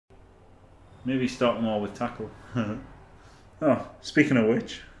Maybe start more with tackle. Oh, speaking of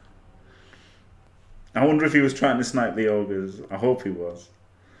which, I wonder if he was trying to snipe the ogres. I hope he was.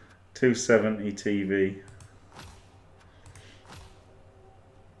 270 TV.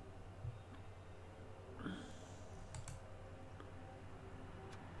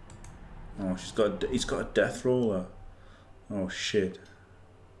 Oh, he's got a death roller. Oh shit.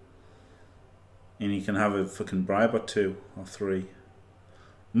 And he can have a fucking bribe or 2 or 3.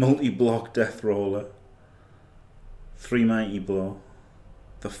 Multi-block death roller. 3 mighty blow.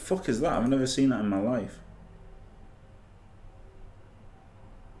 The fuck is that? I've never seen that in my life.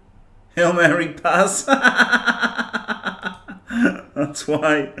 Hail Mary pass. That's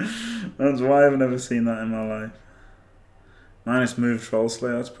why I've never seen that in my life. Minus move troll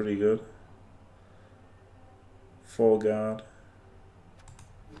slayer, that's pretty good. 4 guard.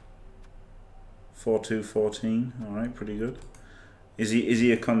 4-2-14. Alright, pretty good. Is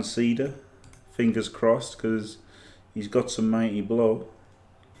he a conceder? Fingers crossed, because he's got some mighty blow.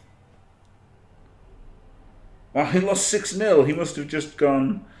 Oh, he lost 6-0. He must have just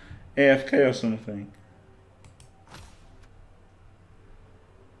gone AFK or something.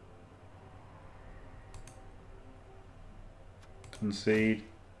 Concede.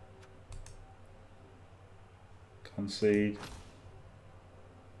 Concede.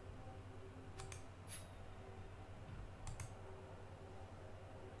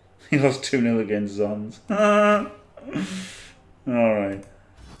 He lost 2-0 against Zons. Alright.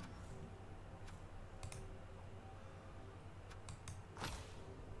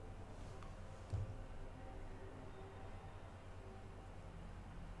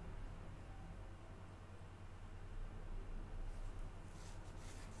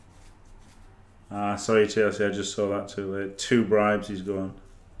 Sorry Chelsea, I just saw that too late. 2 bribes he's gone.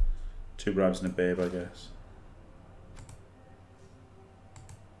 2 bribes and a babe, I guess.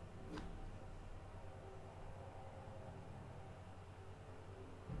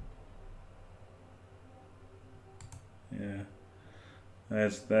 Yeah.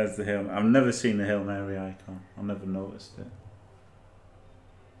 There's the Hail. I've never seen the Hail Mary icon. I've never noticed it.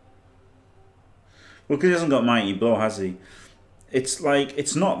 Well, because he hasn't got mighty blow, has he? It's like,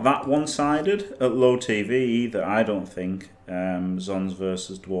 it's not that one-sided at low TV either, I don't think. Zons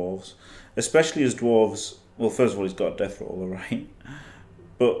versus Dwarves. Especially as Dwarves, well, first of all, he's got a death roller, right?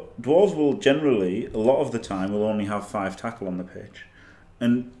 But Dwarves will generally, a lot of the time, will only have 5 tackle on the pitch.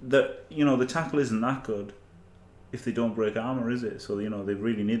 And the tackle isn't that good if they don't break armor, is it? So, they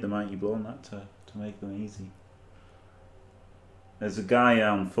really need the mighty blow on that to make them easy. There's a guy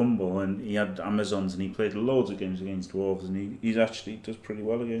on Fumble, and he had Amazons, and he played loads of games against Dwarves, and he actually does pretty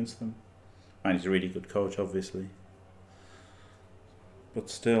well against them. And he's a really good coach, obviously.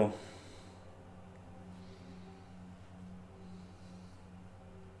 But still.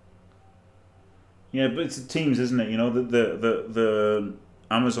 Yeah, but it's the teams, isn't it? The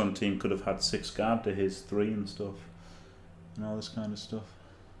Amazon team could have had 6 guard to his 3 and stuff. And all this kind of stuff.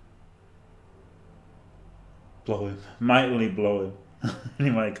 Blow him. Mightily blow him.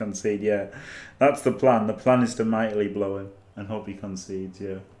 He might concede, yeah. That's the plan. The plan is to mightily blow him and hope he concedes,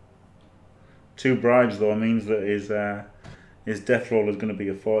 yeah. 2 bribes, though, means that his death roll is going to be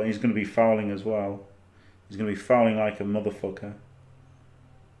a 4. He's going to be fouling as well. He's going to be fouling like a motherfucker.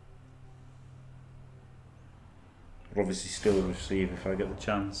 I'll obviously still receive if I get the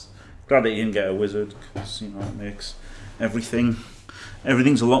chance. Glad that he didn't get a wizard, because, it makes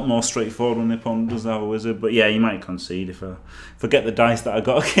everything's a lot more straightforward when the opponent does have a wizard. But yeah, you might concede if I get the dice that I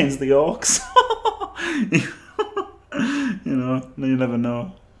got against the Orcs. You never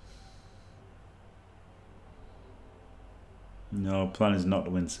know. No, plan is not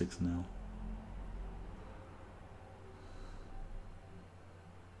to win 6-0.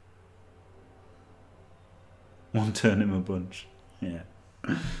 One turn him a bunch. Yeah.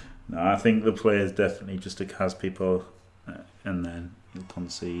 No, I think the player is definitely just to cast people, and then he'll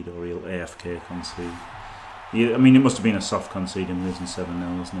concede, or he'll AFK concede. It must have been a soft concede in losing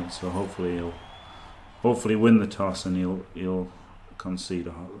 7-0, isn't it? So hopefully he'll win the toss, and he'll concede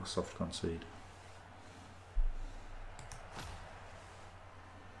a soft concede.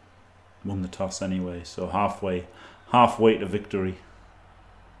 Won the toss anyway, so halfway to victory.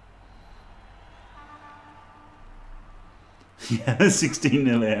 Yeah,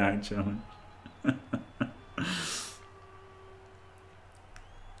 16-0 AI challenge.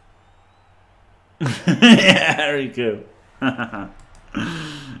 Yeah, very cool.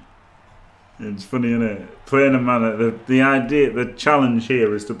 It's funny, isn't it? Playing a mana. The challenge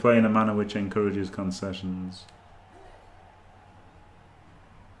here is to play in a manner which encourages concessions.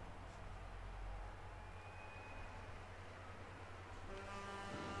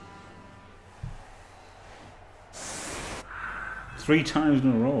 3 times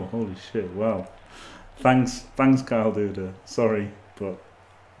in a row. Holy shit! Wow. Thanks, Kyle Duda. Sorry, but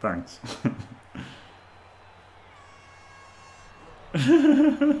thanks.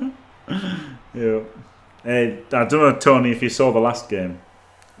 Yeah. I don't know, Tony, if you saw the last game,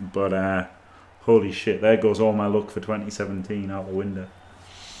 but holy shit, there goes all my luck for 2017 out the window.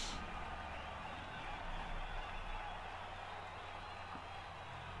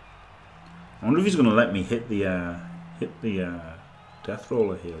 I wonder if he's going to let me hit the death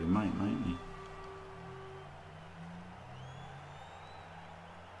roller here. He might, mightn't he?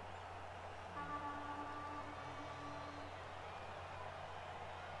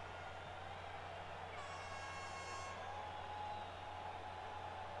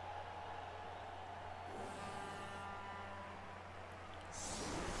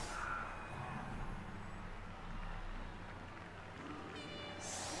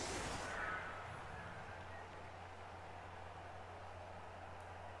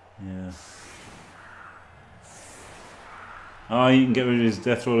 Yeah. Oh, you can get rid of his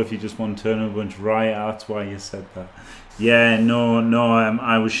death roll if you just want to turn a bunch. Right, that's why you said that. Yeah, no,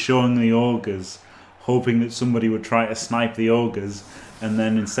 I was showing the ogres, hoping that somebody would try to snipe the ogres, and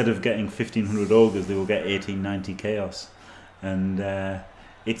then instead of getting 1500 ogres, they will get 1890 chaos. And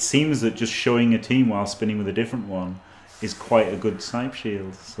it seems that just showing a team while spinning with a different one is quite a good snipe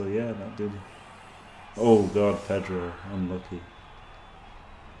shield. So yeah, that did. Oh god, Pedro, unlucky.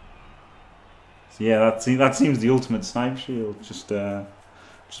 So yeah, that seems the ultimate snipe shield. Just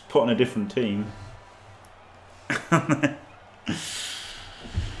put on a different team.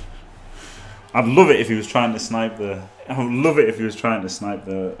 I'd love it if he was trying to snipe the. I would love it if he was trying to snipe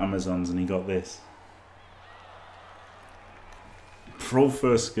the Amazons and he got this. Pro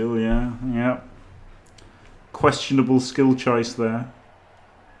first skill, yeah. Questionable skill choice there.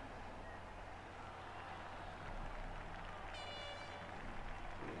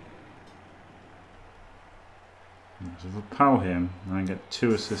 So if I power him, then I get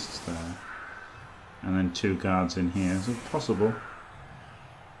 2 assists there, and then 2 guards in here. Is it possible?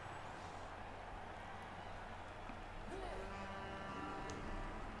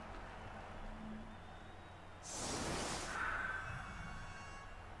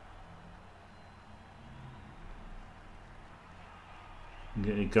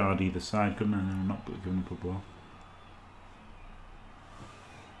 Get a guard either side, couldn't I? And not giving up a blow.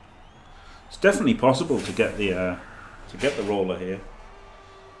 It's definitely possible to get the roller here.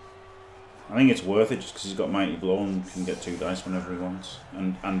 I think it's worth it just because he's got Mighty Blow and can get 2 dice whenever he wants,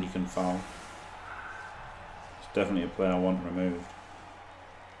 and he can foul. It's definitely a player I want removed.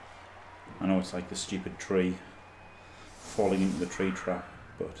 I know it's like the stupid tree, falling into the tree trap,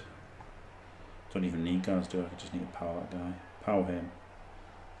 but don't even need guards, do I? I just need to power that guy. Power him.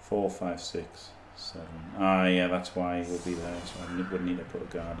 4, 5, 6, 7. Ah, yeah, that's why he'll be there, so I would need to put a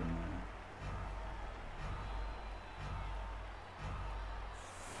guard in there.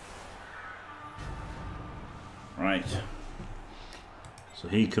 Right, so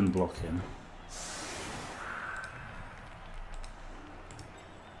he can block him.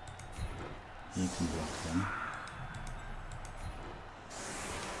 He can block him.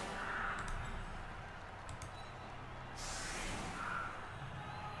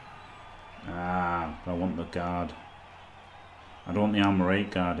 Ah, I want the guard. I don't want the armor 8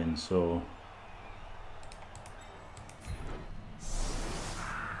 guard in, so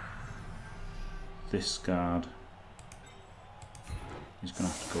this guard. He's going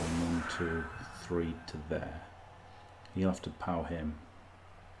to have to go 1, 2, 3 to there. You'll have to power him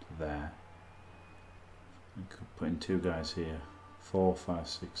to there. I could put in 2 guys here. 4, 5,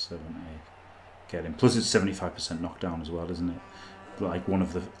 6, 7, 8. Get him. Plus it's 75% knockdown as well, isn't it? Like one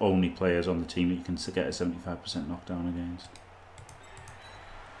of the only players on the team that you can get a 75% knockdown against.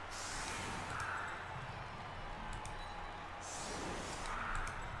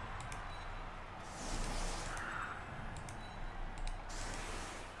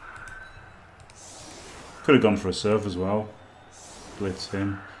 Could have gone for a surf as well. Blitz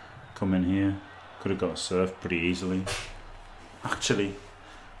him. Come in here. Could have got a surf pretty easily. Actually,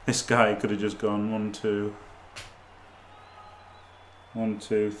 this guy could have just gone 1, 2, 1,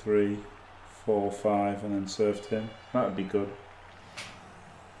 2, 3, 4, 5 and then surfed him. That would be good.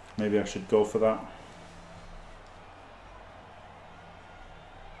 Maybe I should go for that.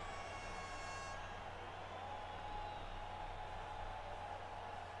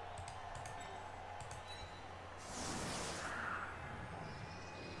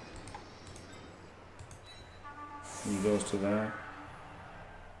 He goes to there.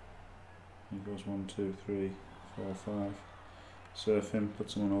 He goes 1, 2, 3, 4, 5. Surf him,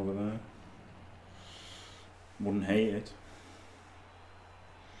 put someone over there. Wouldn't hate it.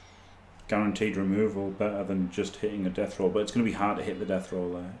 guaranteed removal better than just hitting a death roll, but it's going to be hard to hit the death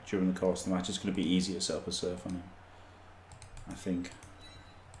roll during the course of the match. It's going to be easier to set up a surf on him, I think.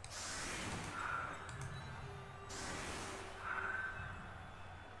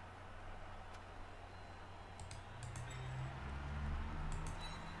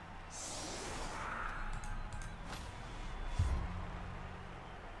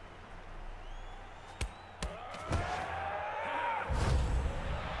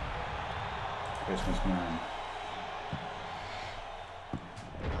 Christmas man.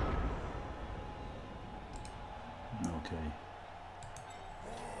 Okay.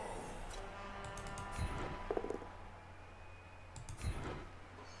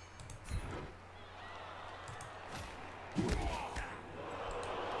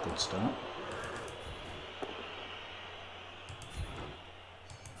 Good start.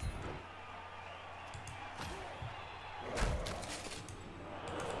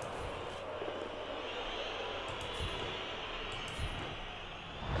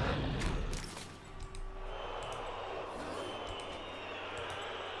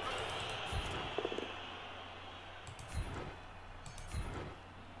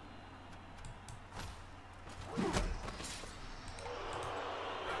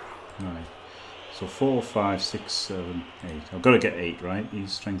 Right, so 4, 5, 6, 7, 8. I've got to get 8, right?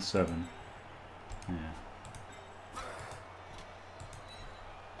 He's strength 7. Yeah.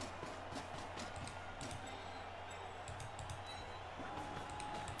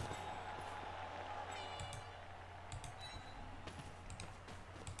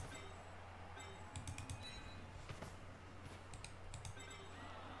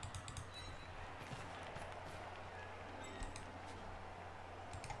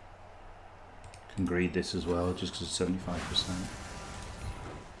 Can greed this as well, just because it's 75%.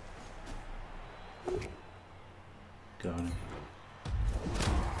 Got him.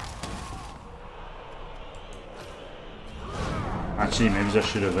 Actually, maybe I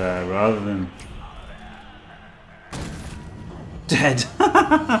should have, rather than... Dead!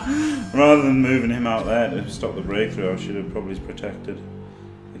 Rather than moving him out there to stop the breakthrough, I should have probably protected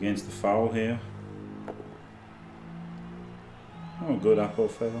against the foul here. Oh, good apple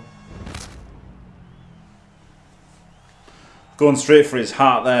fail. Going straight for his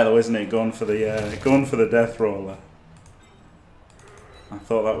heart there, though, isn't it? Going for the death roller. I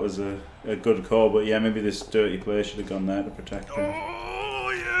thought that was a good call, but yeah, maybe this dirty player should have gone there to protect him. Oh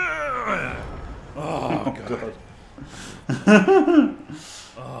yeah! Oh, God. Oh,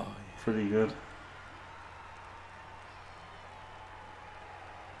 yeah. Pretty good.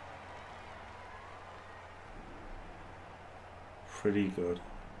 Pretty good.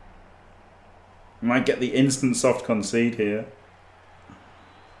 We might get the instant soft concede here.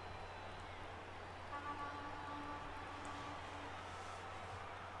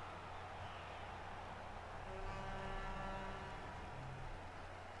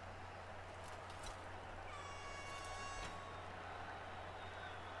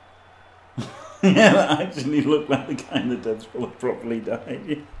 Yeah, that actually looked like the guy in the death roll had properly died.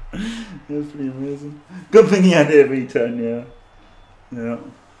 Yeah. That's pretty amazing. Good thing he had every turn, yeah. Yeah.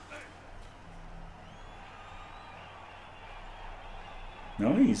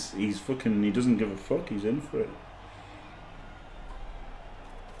 No, he's fucking, he doesn't give a fuck, he's in for it.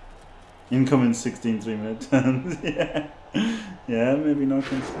 Incoming 16 3-minute turns, yeah. Yeah, maybe not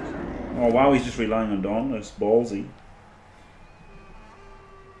consistent. Oh wow, he's just relying on Dauntless, ballsy.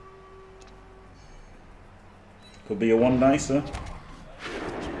 Could be a one dicer.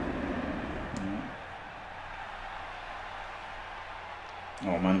 Yeah.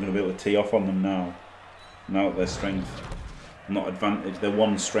 Oh man, I'm going to be able to tee off on them now. Now that their strength, not advantage, their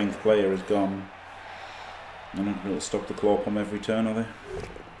one strength player is gone. They're not going to be able to stop the claw pump every turn, are they?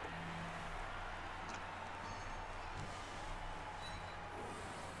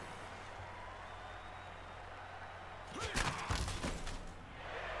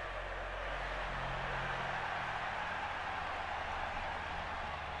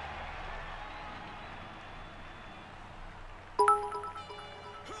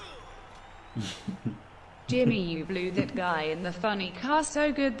 Jimmy, you blew that guy in the funny car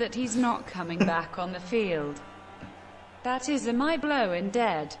so good that he's not coming back on the field. That is a my blow in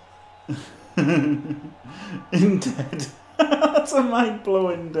dead. In dead. That's a mind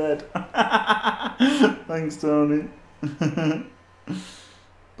blowing dead. Thanks, Tony.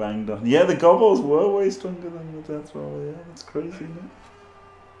 Banged on. Yeah, the gobbles were way stronger than the death roll. Yeah, that's crazy, isn't it?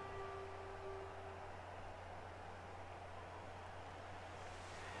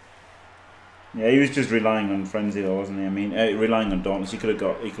 Yeah, he was just relying on Frenzy though, wasn't he? I mean, relying on Dauntless. He could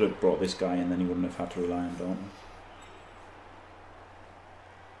have brought this guy and then he wouldn't have had to rely on Dauntless.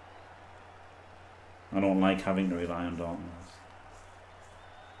 I don't like having to rely on darkness.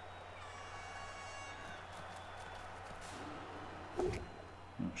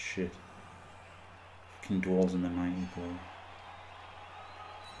 Oh shit. Fucking dwarves in the mighty blow.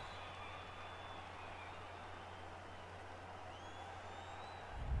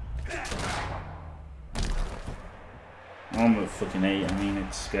 I'm at fucking 8, I mean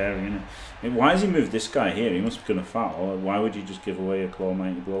it's scary, isn't it? Why has he moved this guy here? He must be gonna foul. Why would you just give away a claw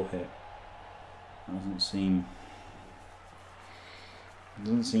mighty blow hit? Doesn't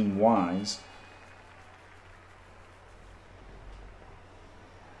seem wise.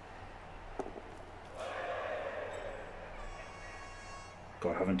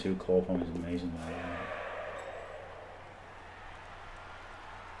 God, having 2 claw points is amazing.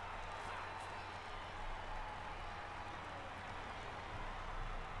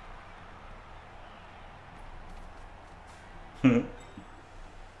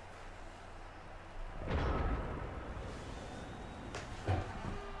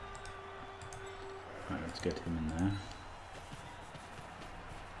 Alright, let's get him in there.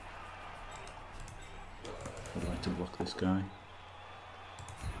 I'd like to block this guy.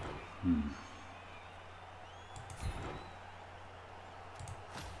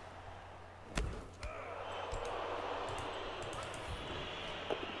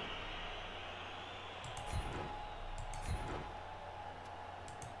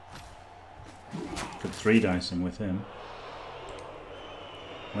 Could 3 dice him with him.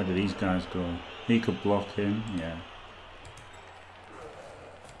 Where do these guys go? He could block him, yeah.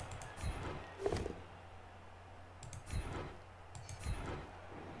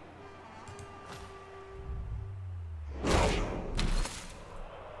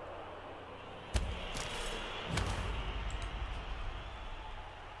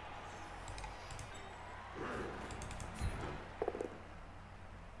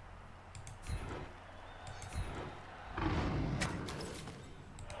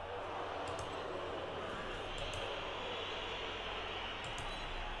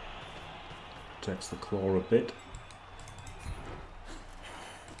 Protects the claw a bit.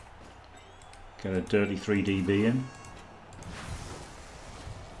 Get a dirty 3 DB in.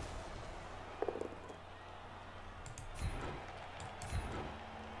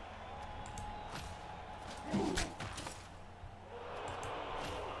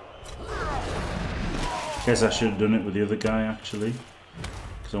 Guess I should have done it with the other guy actually,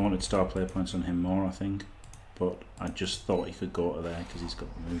 because I wanted star player points on him more, I think. But I just thought he could go to there because he's got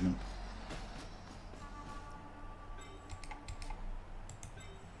the movement.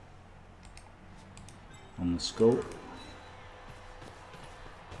 On the scope.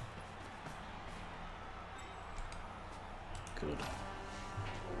 Good.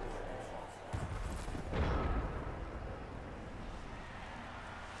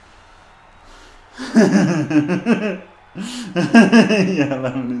 Yeah,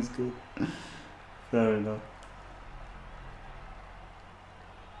 that one is good. Fair enough.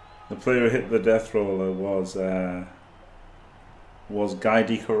 The player who hit the death roller was Guy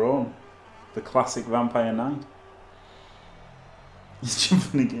de Coron. The classic Vampire Knight. He's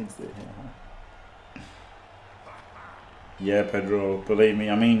jumping against it here. Yeah, Pedro, believe me.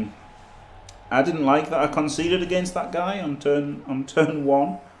 I mean, I didn't like that I conceded against that guy on turn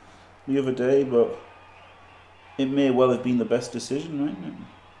 1 the other day, but it may well have been the best decision, right?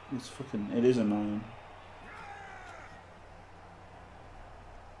 It is annoying.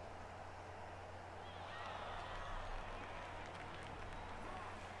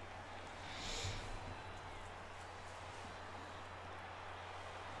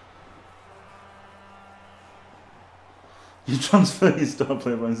 You transfer your star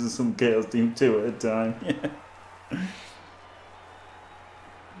player points to some Chaos Team 2 at a time. Yeah.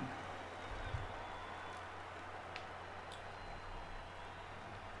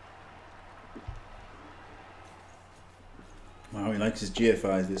 Wow, he likes his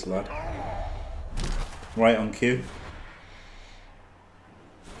GFIs, this lad. Right on cue.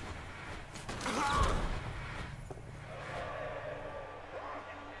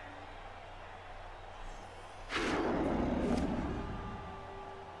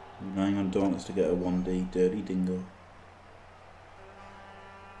 Relying on Dorfs to get a 1D dirty dingo.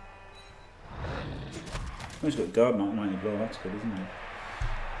 Oh, he's got guard, not mighty blow, that's good, isn't it?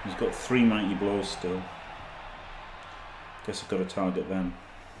 He's got 3 mighty blows still. Guess I've got to target them.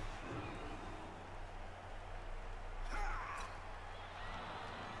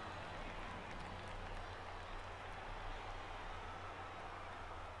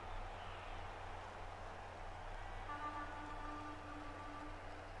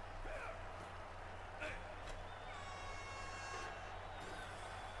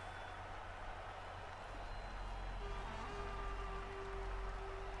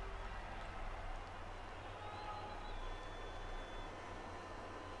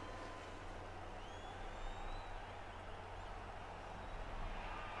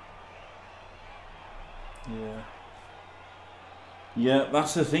 Yeah,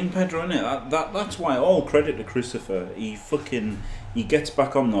 that's the thing, Pedro, isn't it? That's why all credit to Christopher. He gets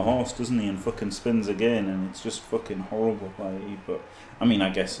back on the horse, doesn't he, and fucking spins again, and it's just fucking horrible. But I mean, I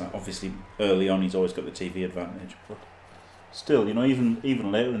guess obviously early on he's always got the TV advantage, but still, you know,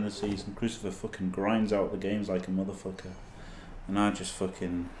 even later in the season, Christopher fucking grinds out the games like a motherfucker, and I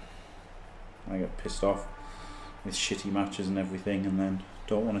get pissed off with shitty matches and everything, and then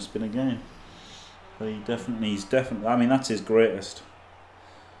don't want to spin again. But he's definitely. I mean, that's his greatest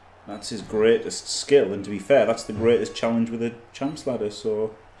skill, and to be fair, that's the greatest challenge with a Champs Ladder.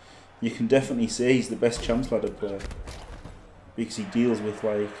 So you can definitely say he's the best Champs Ladder player because he deals with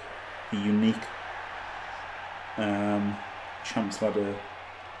like the unique Champs Ladder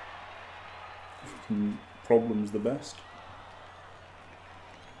problems the best.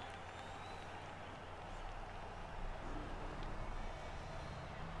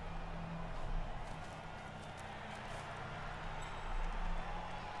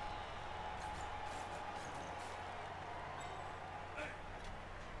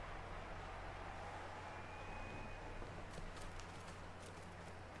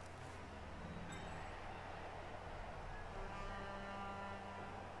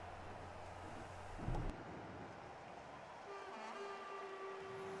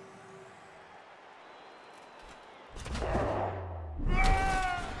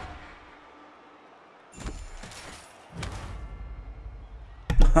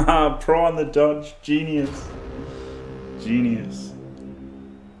 Pro on the dodge, genius.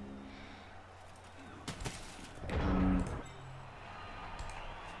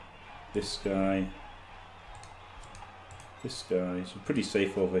 This guy. So pretty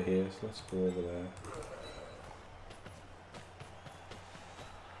safe over here, so let's go over there.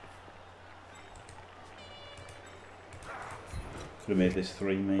 Could have made this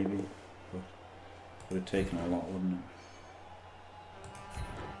 3 maybe, but would have taken a lot, wouldn't it?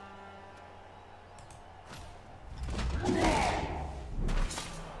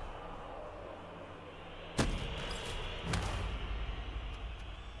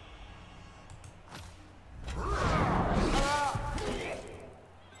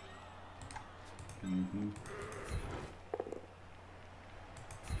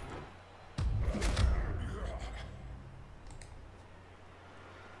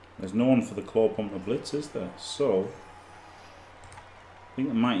 There's no one for the claw pump or blitz, is there? So I think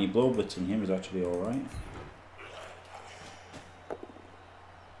the mighty blow blitzing him is actually alright.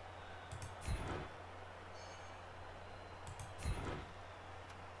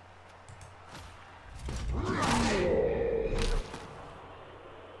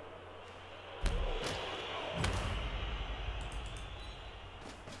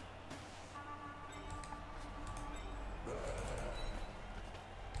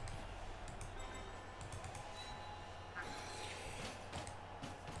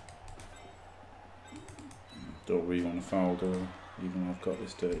 Don't really want to foul though, even though I've got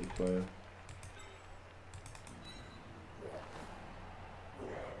this dirty player.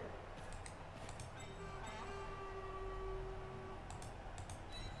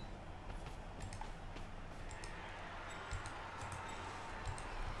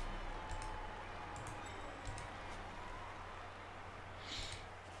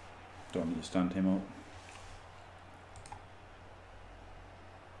 Don't need to stand him up.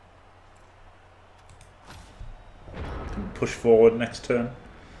 Push forward next turn.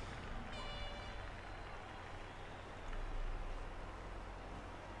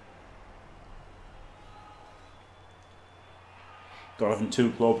 God, having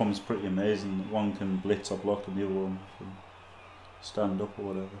 2 claw pumps is pretty amazing. One can blitz or block and the other one can stand up or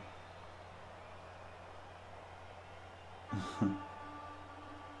whatever.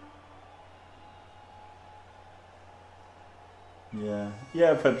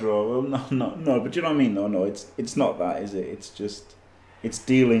 Yeah, Pedro. Well, no. But you know what I mean? No. It's not that, is it? It's just, it's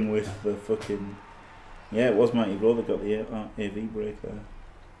dealing with the fucking. Yeah, it was Mighty Blow that got the AV break there.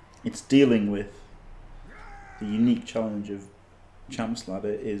 It's dealing with the unique challenge of Champs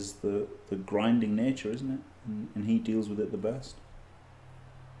Ladder is the grinding nature, isn't it? And he deals with it the best.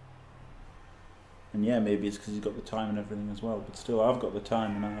 And yeah, maybe it's because he's got the time and everything as well. But still, I've got the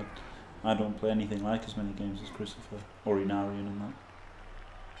time, and I don't play anything like as many games as Christopher or Inarian and that.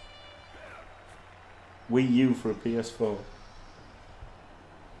 Wii U for a PS4.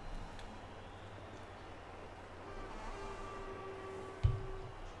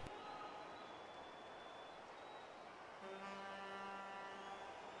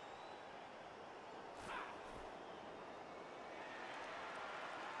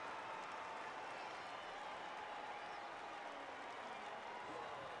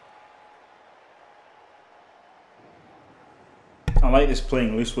 I like this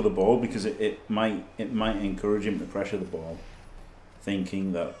playing loose with the ball because it might encourage him to pressure the ball,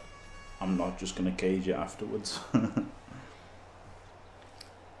 thinking that I'm not just going to cage it afterwards. Oh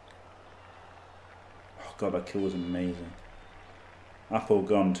god, that kill was amazing. Apple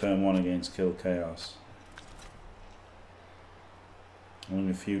gone, turn 1 against Kill Chaos.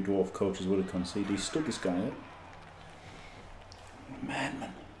 Only a few dwarf coaches would have conceded. He stood this guy up.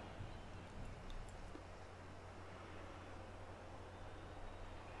 Madman.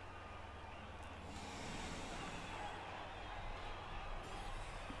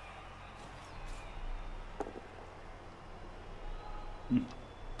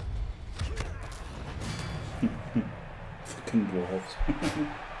 Fucking dwarves.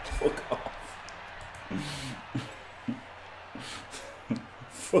 Fuck off.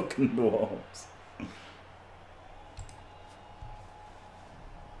 Fucking dwarves.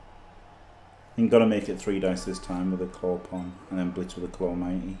 You've got to make it 3 dice this time with a claw pawn and then blitz with a claw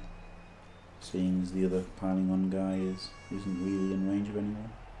mighty. Seeing as the other piling on guy isn't really in range of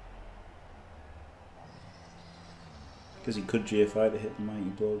anyone. Because he could GFI to hit the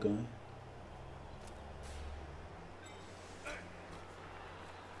mighty blow guy.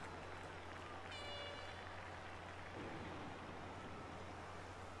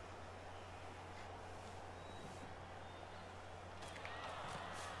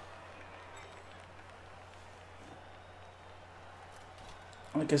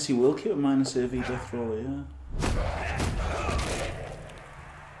 I guess he will keep a minus AV death roll, yeah.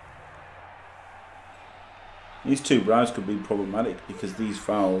 These 2 brows could be problematic because these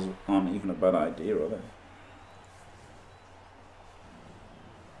fouls aren't even a bad idea, are they?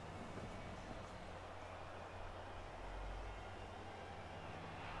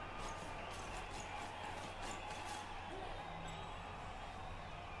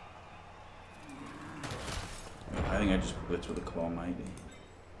 I think I just blitz with a claw mighty.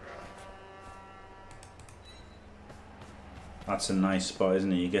 That's a nice spot,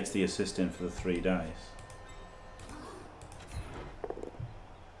 isn't it? He gets the assist in for the 3 dice.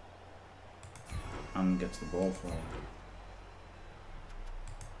 And gets the ball forward.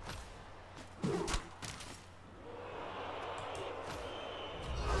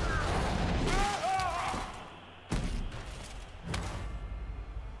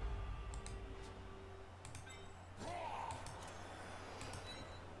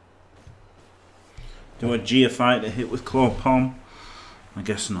 Do I GFI to hit with claw palm? I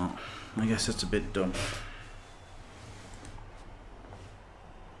guess not. I guess that's a bit dumb.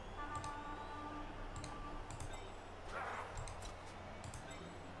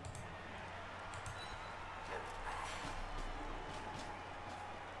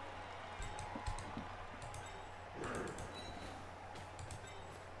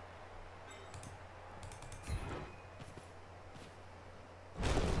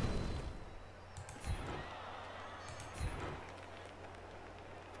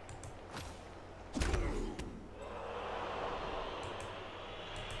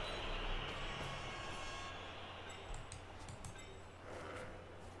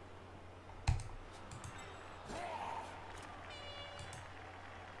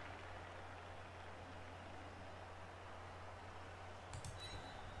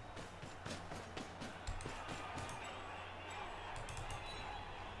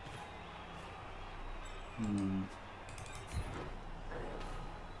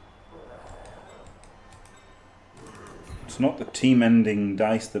 It's not the team-ending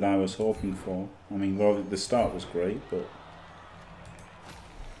dice that I was hoping for. I mean, well, the start was great, but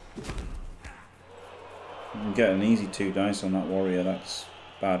you can get an easy 2 dice on that warrior. That's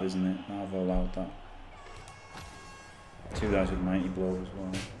bad, isn't it? I've allowed that. 2 dice with mighty blow as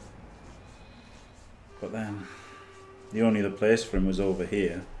well. But then, the only other place for him was over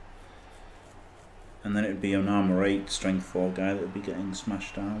here. And then it'd be an armor 8 strength 4 guy that would be getting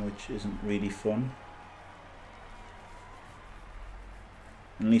smashed down, which isn't really fun.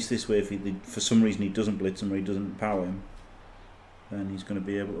 At least this way, if he, for some reason he doesn't blitz him or he doesn't power him, then he's going to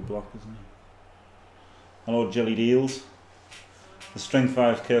be able to block, isn't he? Hello, Jelly Deals. The strength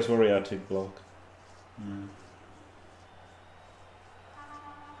 5 Chaos Warrior took block. Yeah.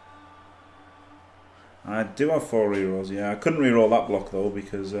 I do have 4 rerolls, yeah. I couldn't reroll that block though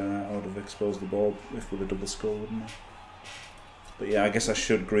because I would have exposed the ball if with a double skull, wouldn't I? But yeah, I guess I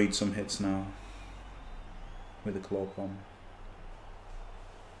should greed some hits now with a claw palm.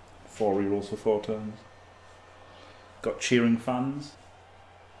 4 rerolls for 4 turns. Got cheering fans.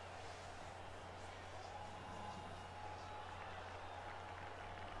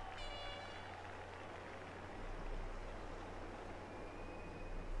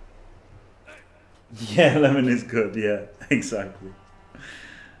 Yeah, lemon is good. Yeah, exactly.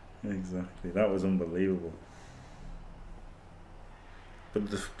 Exactly. That was unbelievable. But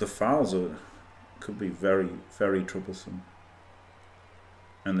the fouls could be very, very troublesome.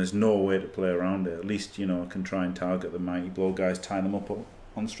 And there's no way to play around it. At least, you know, I can try and target the mighty blow guys, tie them up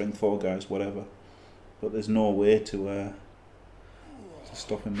on strength 4 guys, whatever. But there's no way to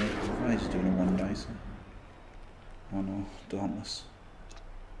stop him making. Why is he doing a one dice? Oh no, dauntless.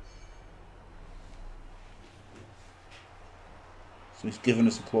 So he's given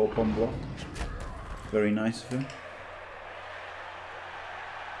us a claw palm block. Very nice of him.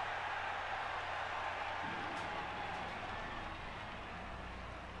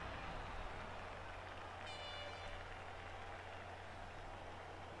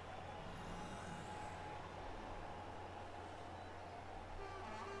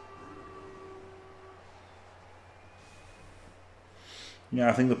 Yeah,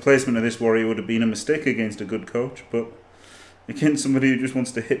 I think the placement of this warrior would have been a mistake against a good coach, but against somebody who just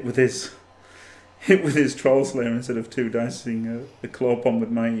wants to hit with his troll slayer instead of 2 dicing a claw palm with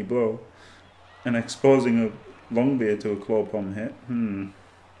mighty blow and exposing a longbeard to a claw palm hit.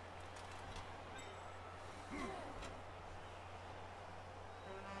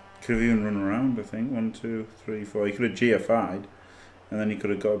 Could have even run around, I think. 1, 2, 3, 4. He could have GFI'd, and then he could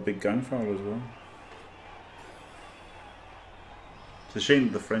have got a big gang foul as well. It's a shame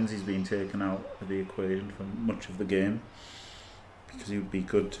that the frenzy's been taken out of the equation for much of the game, because he would be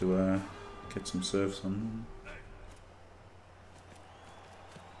good to get some serves on.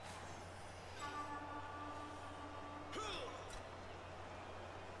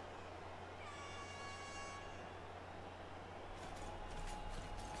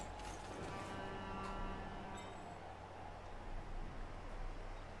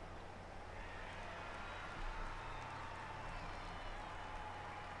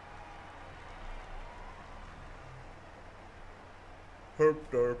 Herp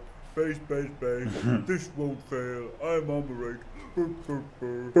derp. Base, base, base. This won't fail. I'm on the right.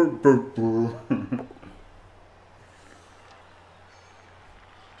 Burp, burp, burp.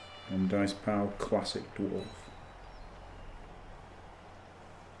 And Dice Pow, classic dwarf.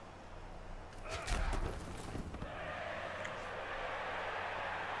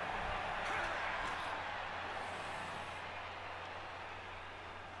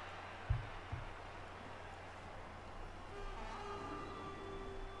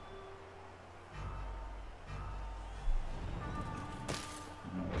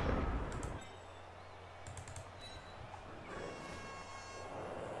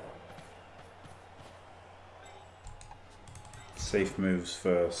 Safe moves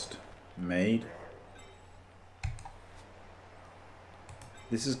first. Made.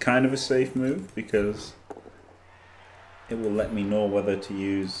 This is kind of a safe move because it will let me know whether to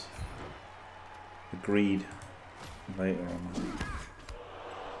use the greed later on.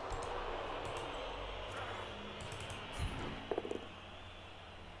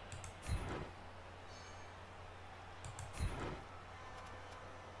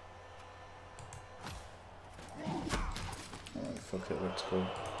 Fuck it, let's go.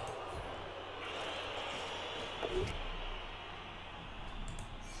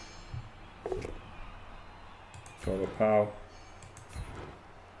 Got a pow.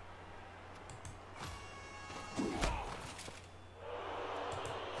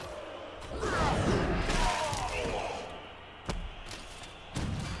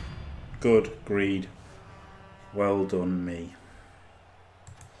 Good greed. Well done, me.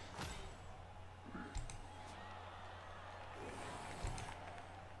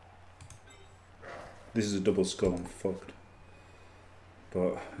 This is a double skull, I'm fucked.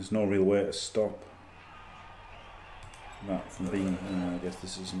 But there's no real way to stop that from being, I guess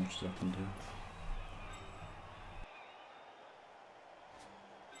this is as much as I can do.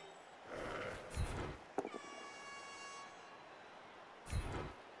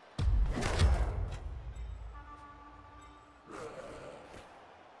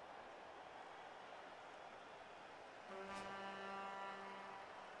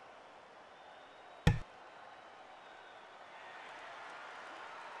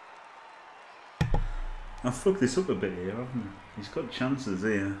 I've fucked this up a bit here, haven't I? He's got chances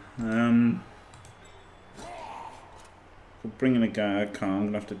here. For bringing a guy, I can't.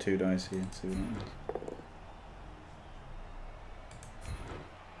 I'm going to have to 2 dice here and see what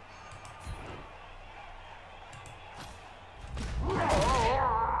happens.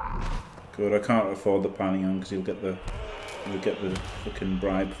 Good, I can't afford the panning on because he'll get the fucking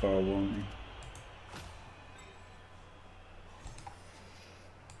bribe file, won't he?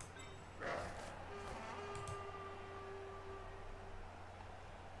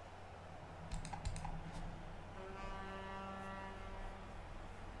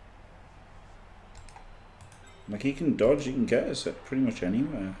 Like, he can dodge, he can get us at pretty much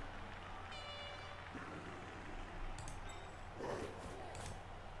anywhere.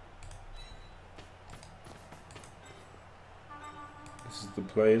 This is the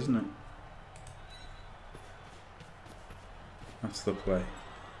play, isn't it? That's the play.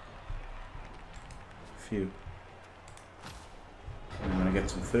 Phew. I'm gonna get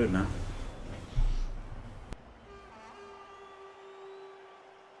some food now.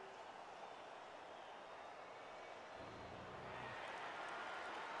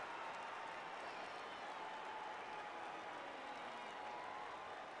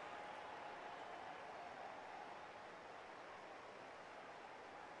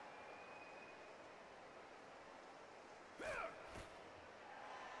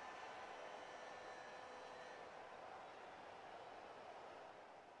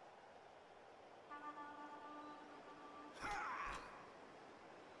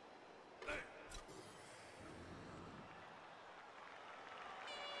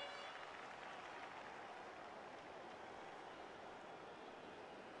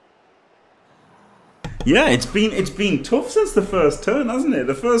 Yeah, it's been tough since the first turn, hasn't it?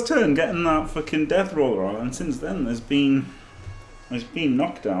 The first turn getting that fucking death roller on, and since then there's been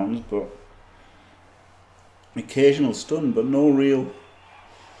knockdowns, but occasional stun, but no real.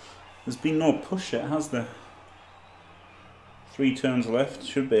 There's been no push yet, has there? 3 turns left,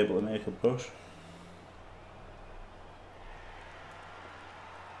 should be able to make a push.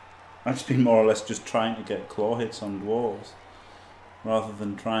 I've just been more or less just trying to get claw hits on dwarves, rather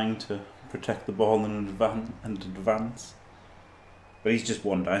than trying to protect the ball and advance. But he's just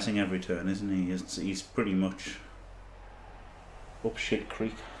one dicing every turn, isn't he? He's pretty much up shit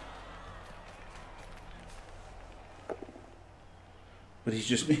creek. But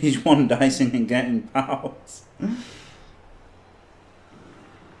he's one dicing and getting powers.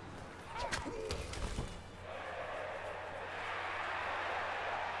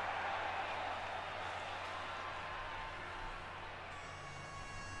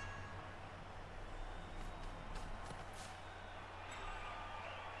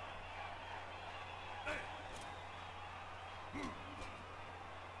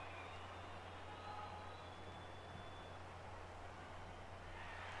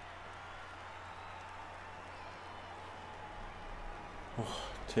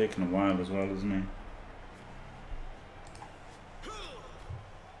 Taking a while as well, isn't he?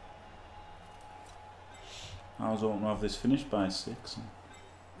 I was hoping to have this finished by 6. It's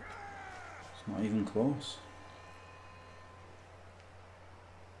not even close.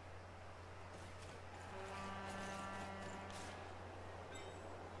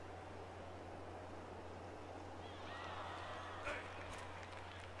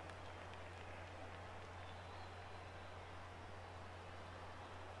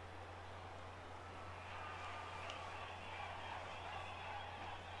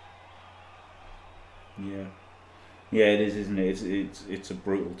 Yeah, yeah, it is, isn't it? It's a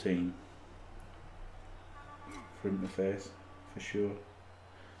brutal team for him to face, for sure.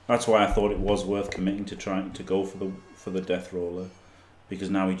 That's why I thought it was worth committing to trying to go for the death roller, because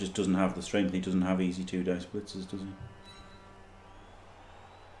now he just doesn't have the strength. He doesn't have easy 2 dice blitzers, does he?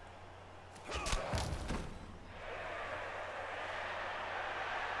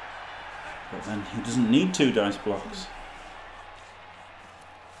 But then he doesn't need 2 dice blocks.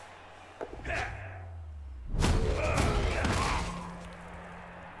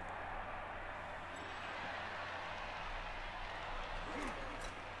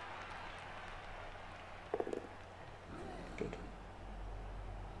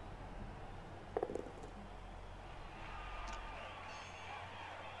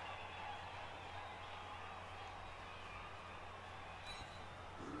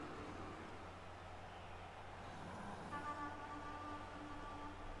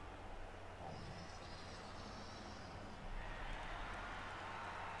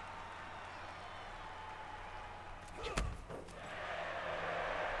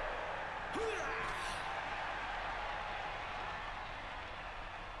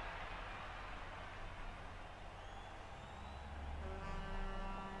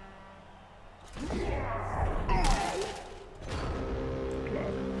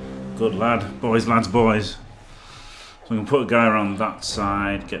 Good lad. Boys, lads, boys. So we can put a guy around that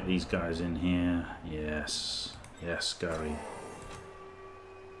side, get these guys in here. Yes. Yes, Gary.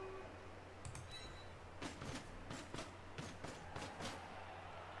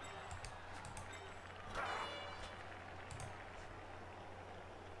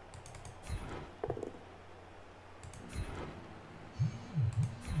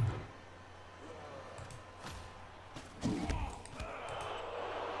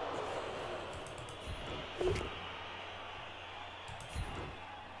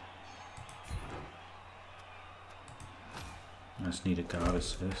 just need a guard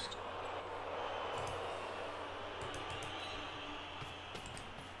assist.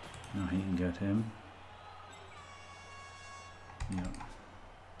 Now he can get him. Yep.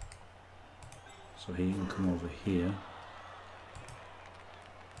 So he can come over here.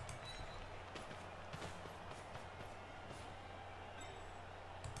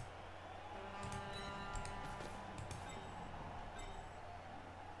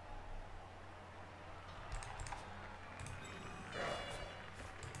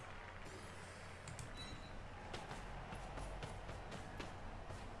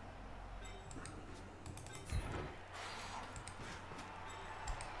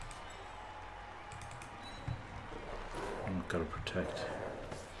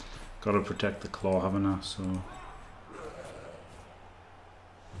 Gotta protect the claw, haven't I? So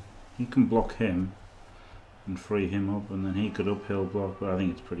he can block him and free him up, and then he could uphill block, but I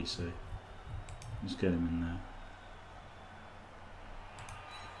think it's pretty safe. Just get him in there.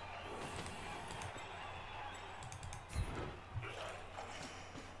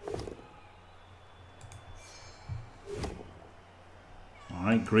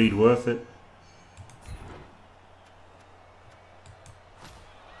 Alright, greed worth it.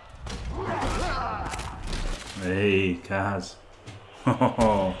 Hey, Kaz.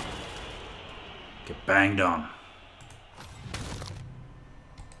 Get banged on.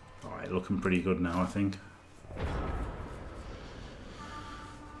 Alright, looking pretty good now, I think.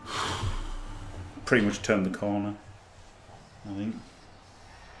 Pretty much turned the corner, I think.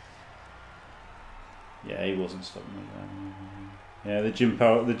 Yeah, he wasn't stopping me there. Yeah, the gym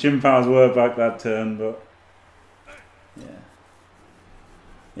powers were back that turn, but yeah.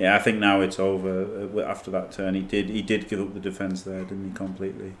 Yeah, I think now it's over. After that turn, he did give up the defense there, didn't he?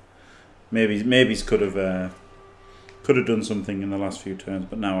 Completely. Maybe he could have done something in the last few turns,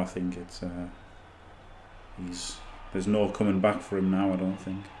 but now I think it's there's no coming back for him now. I don't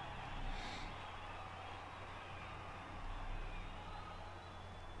think.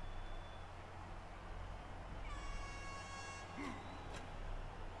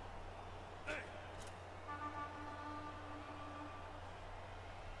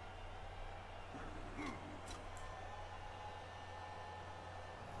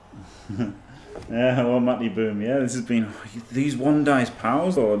 Yeah, hello Matty Boom. Yeah, this has been these one dice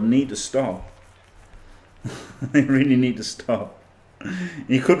powers though need to stop. They really need to stop.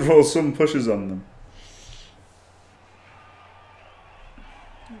 You could roll some pushes on them.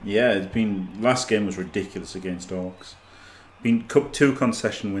 Yeah, it's been last game was ridiculous against Orcs. Been 2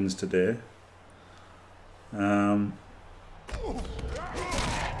 concession wins today. So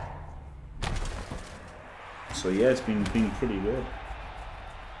yeah, it's been pretty good.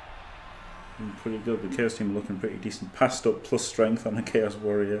 Pretty good. The Chaos team looking pretty decent. Passed up plus strength on a Chaos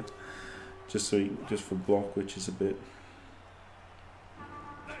Warrior, just for block, which is a bit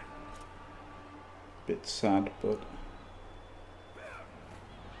sad, but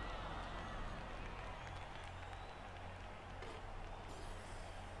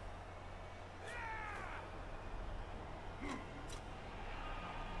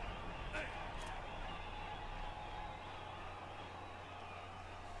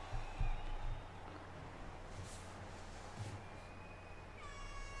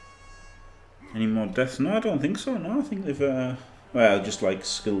any more deaths? No, I don't think so. No, I think they've well, just like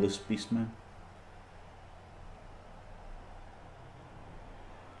skillless beastmen.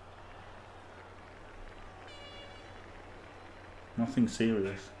 Nothing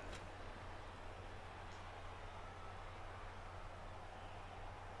serious.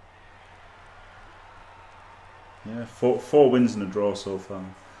 Yeah, four wins and a draw so far.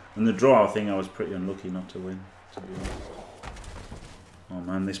 And the draw, I think I was pretty unlucky not to win, to be honest. Oh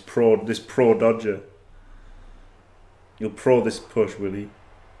man, this pro dodger. He'll pro this push, will he?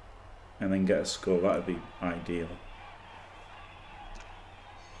 And then get a score. That'd be ideal.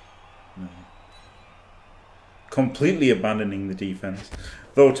 No. Completely abandoning the defense.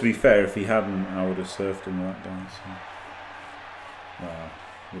 Though to be fair, if he hadn't, I would have surfed him with that guy. So. Well,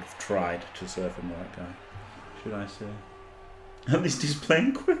 would have tried to surf him with that guy. Should I say? At least he's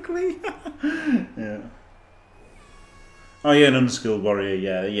playing quickly. Yeah. Oh yeah, an unskilled warrior.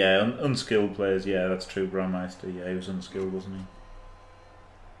 Yeah, unskilled players. Yeah, that's true. Brandmeister. Yeah, he was unskilled, wasn't he?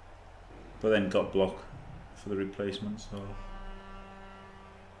 But then got blocked for the replacement. So.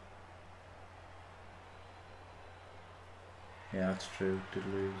 Yeah, that's true.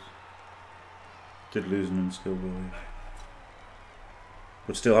 Did lose an unskilled warrior.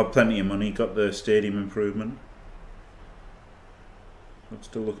 But still have plenty of money. Got the stadium improvement. But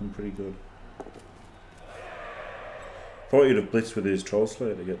still looking pretty good. Thought he'd have blitzed with his Troll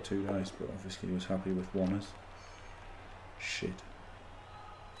Slayer to get 2 dice, but obviously he was happy with 1ers. Shit.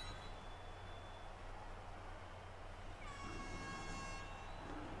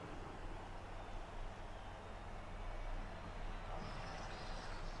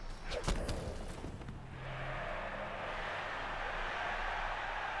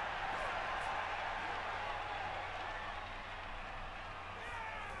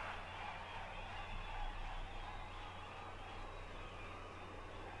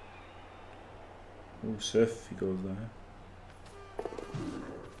 Oh, Surf, he goes there.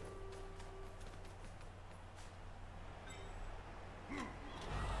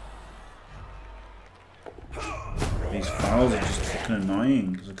 These fouls are just fucking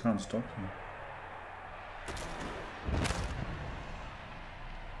annoying because I can't stop them.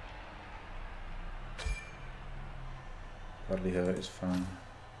 Badly hurt is fine.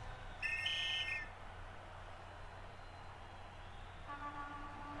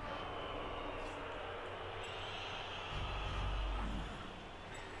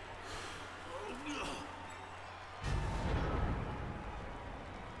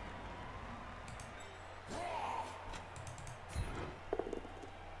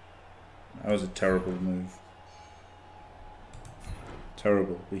 That was a terrible move.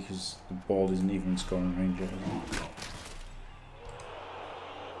 Terrible, because the ball isn't even in scoring range yet, is it?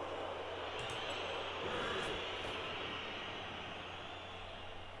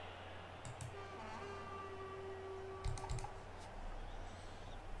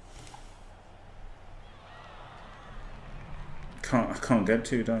 I can't get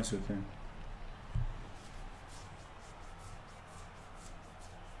 2 dice with him.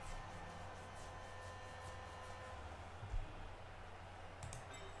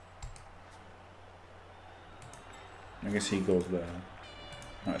 I guess he goes there.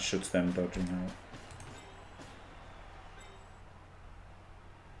 That shuts them dodging out.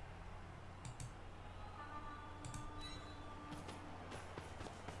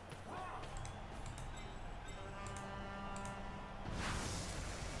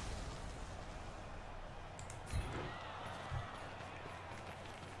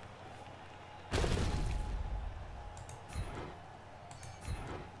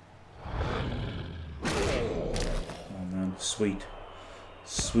 Sweet.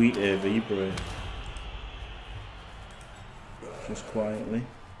 Sweet AV break. Just quietly.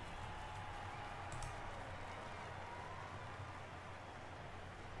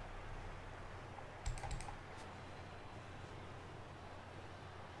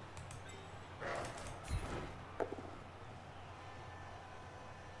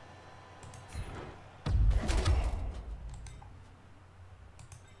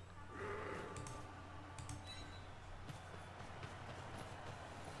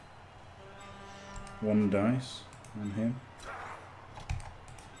 One dice on him.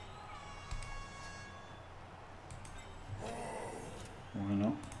 Why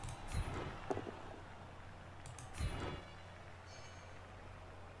not?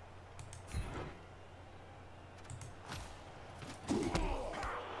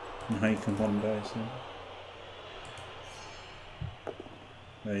 Now you can one dice in.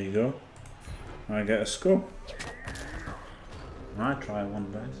 There you go. I get a skull. I try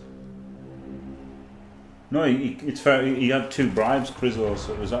one dice. No, it's fair. He had 2 bribes, Crizzle,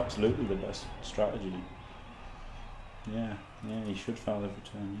 so it was absolutely the best strategy. Yeah, he should foul every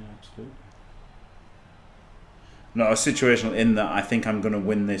turn. Yeah, absolutely. No, a situational in that I think I'm going to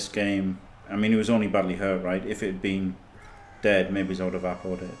win this game. I mean, he was only badly hurt, right? If it had been dead, maybe I would have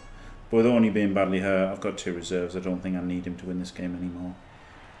appoed it. But with only being badly hurt, I've got 2 reserves. I don't think I need him to win this game anymore.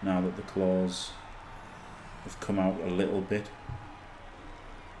 Now that the claws have come out a little bit.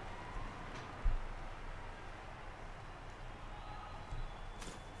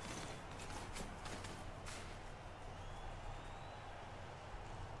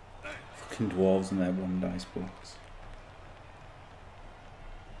 Dwarves in their one dice box.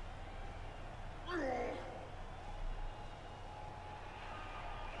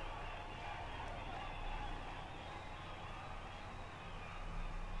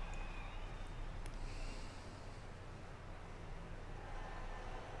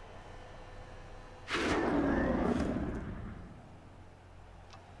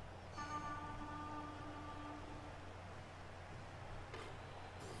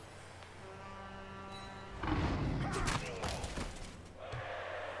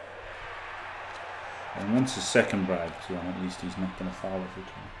 And once his second bribe is on, at least he's not going to foul every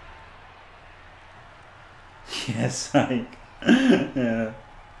time. Yes, like, yeah,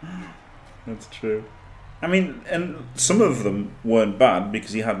 that's true. I mean, and some of them weren't bad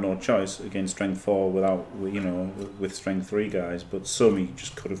because he had no choice against strength 4 without, you know, with strength 3 guys. But some he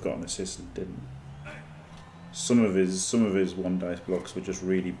just could have got an assist and didn't. Some of his one dice blocks were just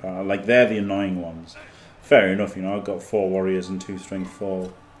really bad. Like, they're the annoying ones. Fair enough, you know, I've got 4 warriors and 2 strength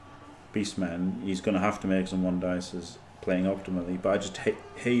 4 beastmen. He's going to have to make some one dices playing optimally, but I just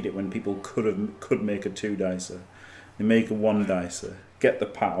hate it when people could make a 2 dicer. They make a 1 dicer, get the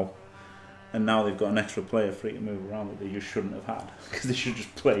POW, and now they've got an extra player free to move around that they just shouldn't have had, because they should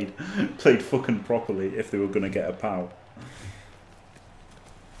have just played fucking properly if they were going to get a POW.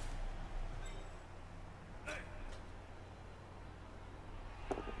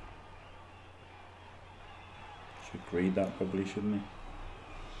 Should read that probably, shouldn't he?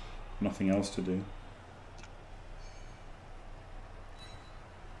 Nothing else to do.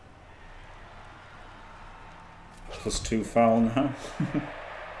 +2 foul now.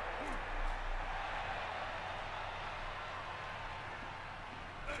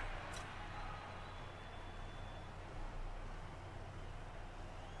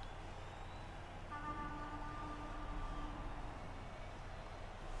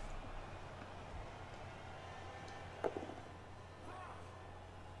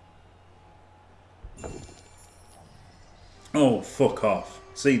 Oh, fuck off.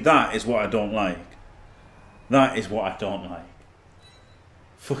 See, that is what I don't like. That is what I don't like.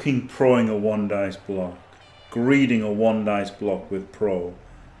 Fucking proing a 1 dice block. Greeding a 1 dice block with pro.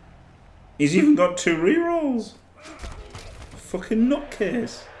 He's even got 2 rerolls. Fucking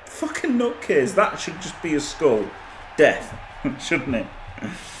nutcase. Fucking nutcase. That should just be a skull. Death. Shouldn't it?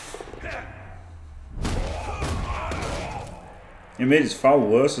 He made his foul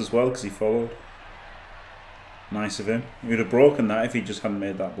worse as well because he followed. Nice of him. He would have broken that if he just hadn't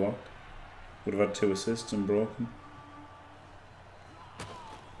made that block. Would have had 2 assists and broken.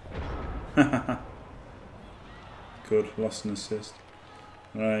 Good, lost an assist.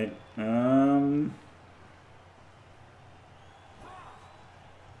 Right. Don't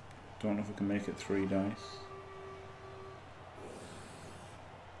know if I can make it 3 dice.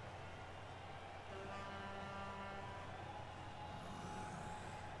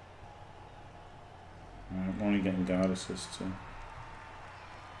 I'm only getting guard assists, so.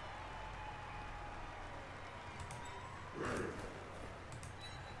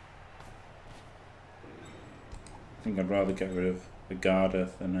 I think I'd rather get rid of the Garda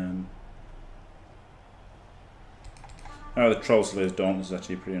than oh, the Troll Slayer's Daunt is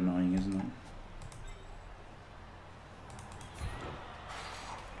actually pretty annoying, isn't it?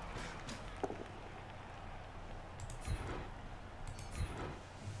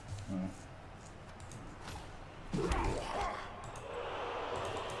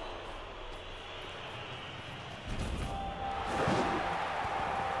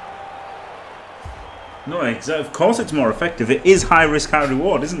 No, of course it's more effective. It is high risk, high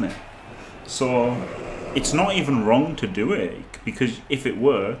reward, isn't it? So it's not even wrong to do it, because if it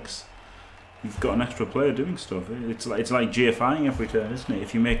works, you've got an extra player doing stuff. It's like GFIing every turn, isn't it?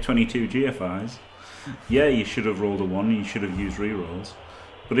 If you make 22 GFIs, yeah, you should have rolled a 1, and you should have used rerolls.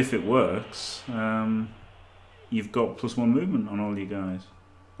 But if it works, you've got +1 movement on all you guys,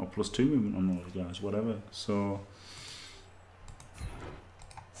 or +2 movement on all you guys, whatever. So.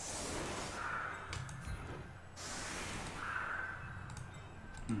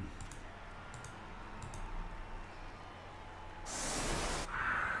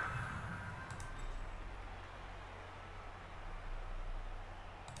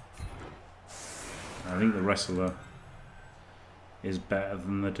 I think the wrestler is better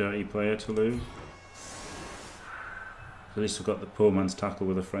than the dirty player to lose. At least we've got the poor man's tackle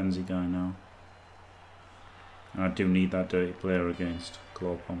with a frenzy guy now. And I do need that dirty player against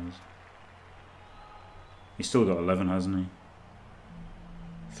Claw Pommers. He's still got 11, hasn't he?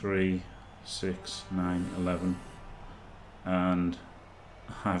 3, 6, 9, 11. And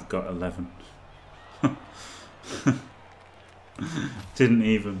I've got 11. Didn't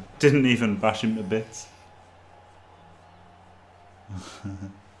even bash him to bits.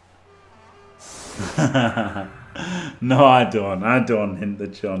 No, I don't hint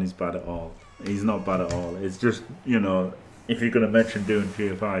that Johnny's bad at all. He's not bad at all. It's just, you know, if you're going to mention doing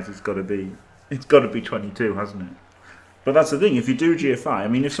GFIs, it's got to be 22, hasn't it? But that's the thing. If you do GFI, I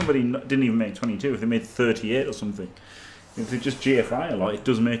mean, if somebody didn't even make 22, if they made 38 or something, if they just GFI a lot, it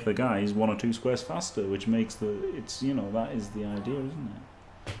does make the guys 1 or 2 squares faster, which makes it's, you know, that is the idea, isn't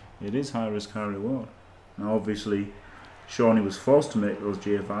it? It is high risk, high reward. Now, obviously, Shawnee was forced to make those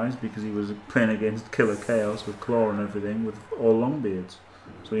GFIs because he was playing against Killer Chaos with Claw and everything with all Longbeards.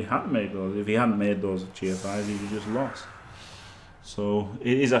 So he had to make those. If he hadn't made those GFIs, he would have just lost. So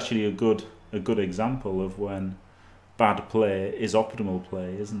it is actually a good example of when bad play is optimal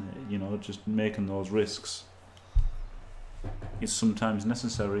play, isn't it? You know, just making those risks is sometimes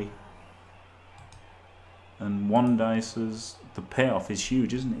necessary. And 1 dices, the payoff is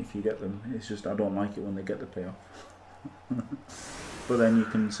huge, isn't it, if you get them? It's just I don't like it when they get the payoff. But then you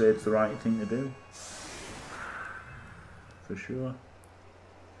can say it's the right thing to do. For sure.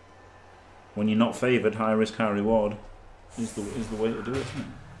 When you're not favoured, high risk, high reward is the way to do it, isn't it?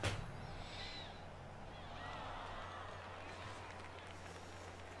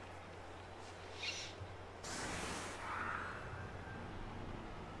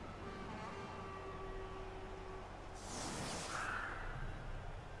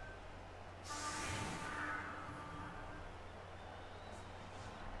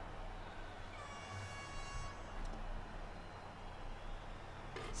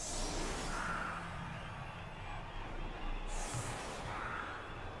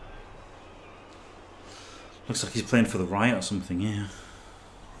 Looks like he's playing for the Riot or something, yeah.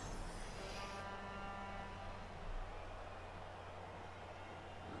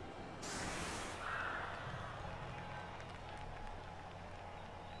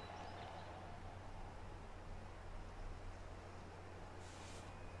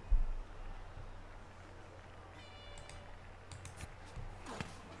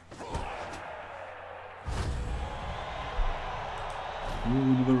 Ooh,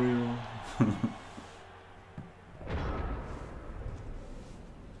 another reroll.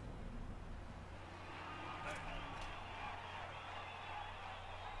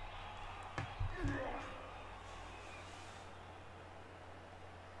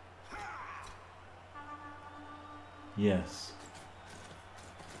 Yes.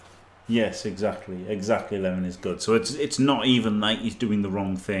 Yes, exactly. Exactly, Lemon is good. So it's not even like he's doing the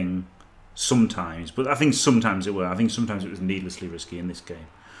wrong thing sometimes, but I think sometimes it will. I think sometimes it was needlessly risky in this game.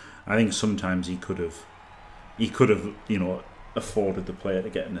 I think sometimes he could have, you know, afforded the player to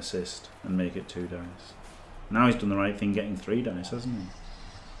get an assist and make it 2 dice. Now he's done the right thing getting 3 dice, hasn't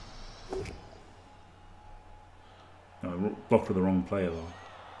he? No, blocked with the wrong player though.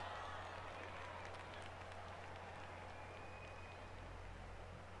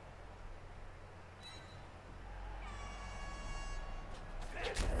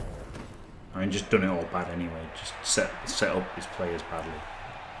 I mean, just done it all bad anyway. Just set up his players badly.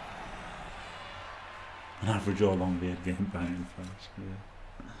 An average or long beard game banging fast, yeah.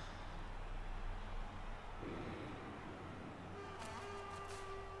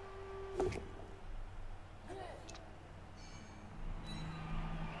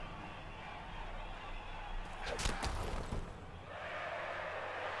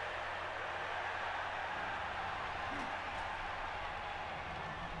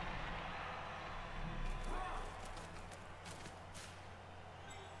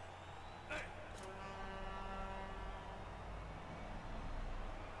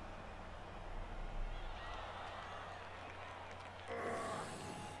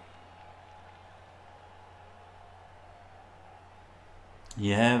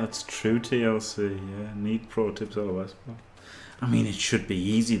 Yeah, that's true, TLC. Yeah, need pro tips otherwise. I mean, it should be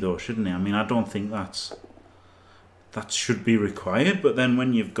easy though, shouldn't it? I mean, I don't think that should be required. But then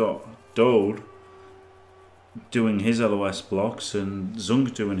when you've got Dode doing his LOS blocks and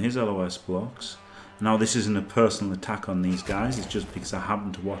Zunk doing his LOS blocks, now this isn't a personal attack on these guys. It's just because I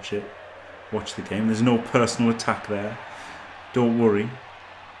happen to watch the game. There's no personal attack there. Don't worry.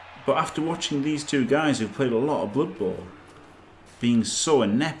 But after watching these 2 guys who've played a lot of Blood Bowl being so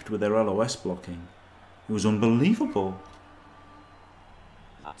inept with their LOS blocking, it was unbelievable.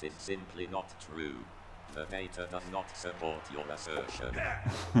 That is simply not true. The data does not support your assertion.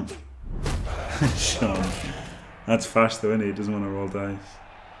 Sean, that's fast though, isn't it? He doesn't want to roll dice.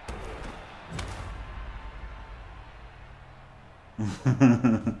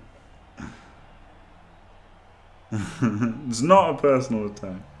 It's not a personal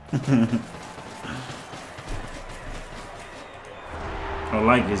attack. I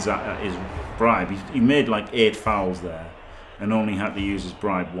like his bribe. He made like 8 fouls there and only had to use his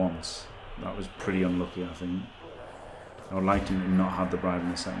bribe once. That was pretty unlucky, I think. I would like him to not have the bribe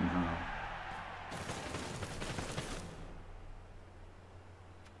in the second half.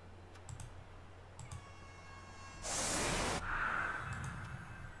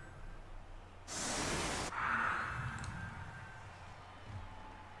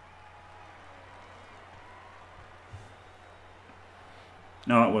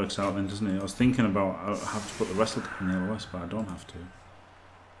 No, that works out then, doesn't it? I was thinking about I have to put the wrestle guy in the LOS, but I don't have to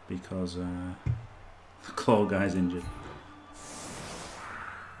because the claw guy's injured.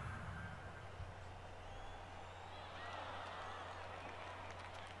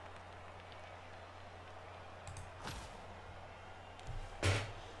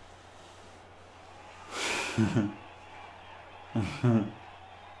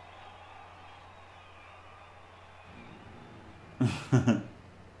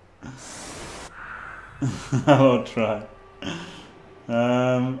 I'll try.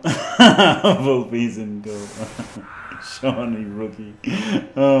 Volpe's in goal. Shawnee rookie.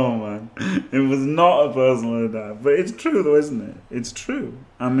 Oh man. It was not a personal attack. But it's true though, isn't it? It's true.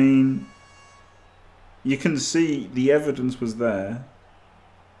 I mean, you can see the evidence was there.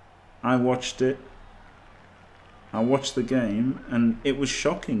 I watched it. I watched the game and it was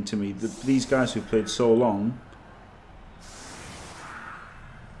shocking to me that these guys who played so long,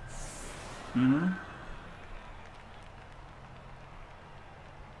 you know?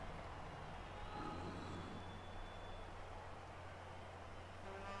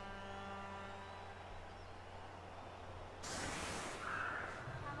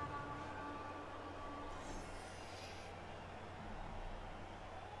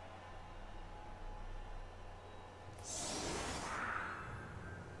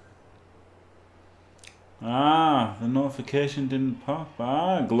 Ah, the notification didn't pop.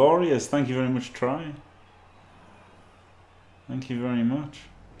 Ah, glorious. Thank you very much, Try. Thank you very much.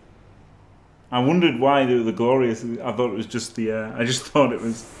 I wondered why the glorious. I thought it was just the. I just thought it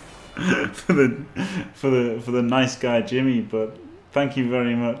was for the nice guy Jimmy. But thank you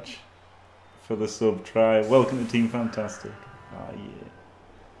very much for the sub. Try. Welcome to Team Fantastic. Ah,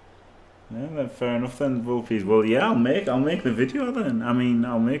 yeah. Yeah, fair enough then, Volpe's. Well, yeah, I'll make the video then. I mean,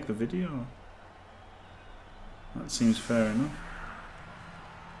 I'll make the video. That seems fair enough.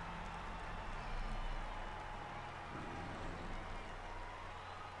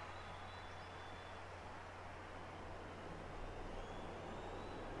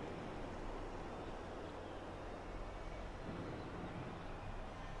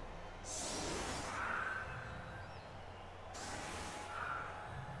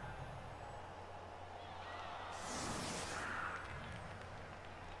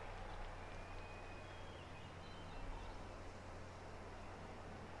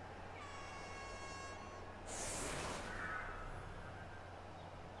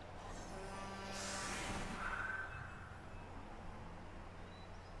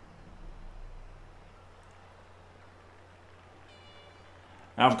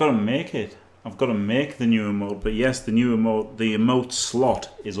 I've got to make it. I've got to make the new emote. But yes, the new emote, the emote slot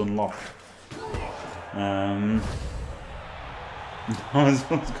is unlocked. I was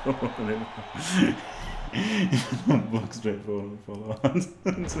supposed to go over it. Block straightforward and follow. That's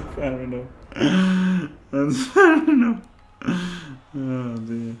fair enough. That's fair enough. Oh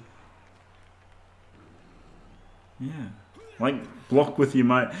dear. Yeah. Like, block with your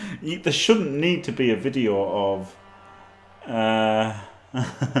mic. There shouldn't need to be a video of...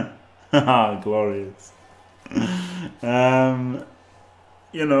 glorious.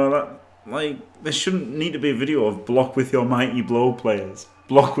 You know, that, like, there shouldn't need to be a video of block with your mighty blow players.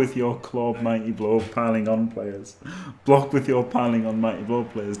 Block with your claw mighty blow piling on players. Block with your piling on mighty blow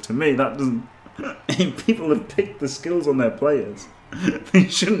players. To me, that doesn't... People have picked the skills on their players. They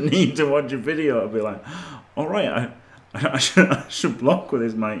shouldn't need to watch a video and be like, alright, I should block with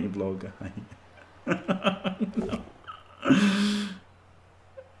this mighty blow guy. No.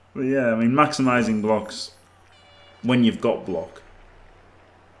 But yeah, I mean, maximising blocks when you've got block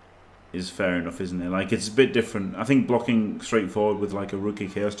is fair enough, isn't it? Like, it's a bit different. I think blocking straightforward with like a rookie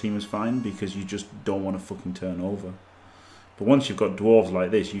chaos team is fine because you just don't want to fucking turn over. But once you've got dwarves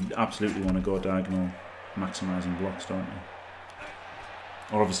like this, you absolutely want to go diagonal maximising blocks, don't you?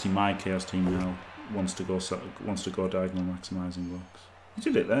 Or obviously my chaos team now wants to go diagonal maximising blocks. You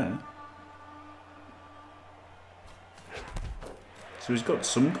did it there. So he's got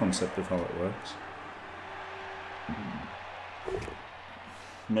some concept of how it works.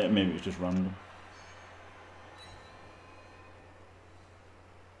 Maybe it's just random.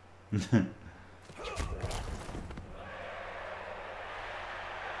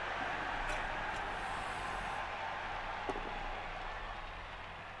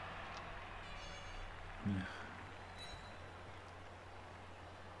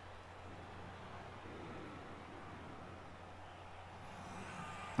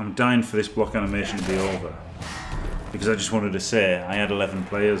 I'm dying for this block animation to be over because I just wanted to say I had 11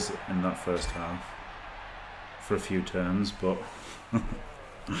 players in that first half for a few turns, but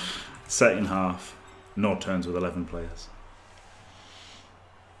second half, no turns with 11 players.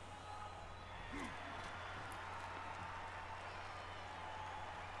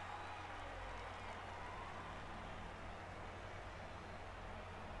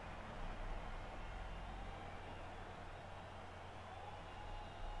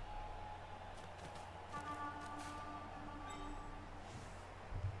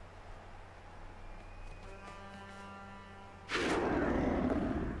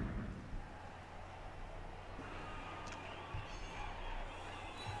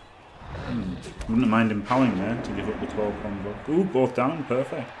 Wouldn't mind him palling there to give up the 12 pawn block. Ooh, both down,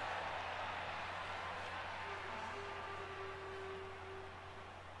 perfect.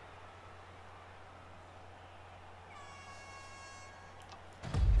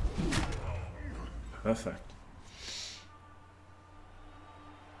 Perfect.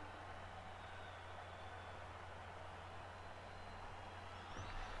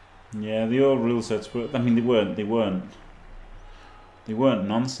 Yeah, the old rule sets were. I mean, they weren't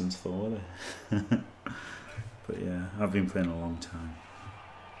nonsense, though, were they? But yeah, I've been playing a long time.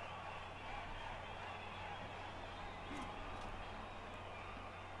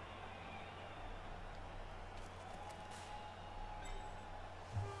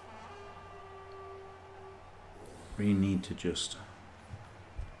 We need to just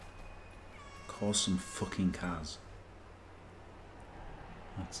cause some fucking cars.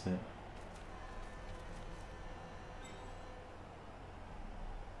 That's it.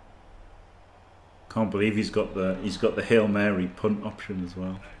 Can't believe he's got the Hail Mary punt option as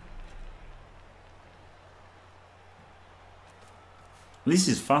well. At least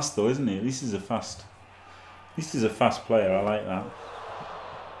he's fast though, isn't he? At least he's a fast player. I like that.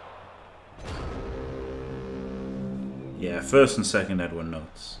 Yeah, first and second Ed were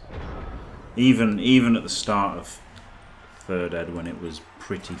nuts. Even at the start of third Ed, when it was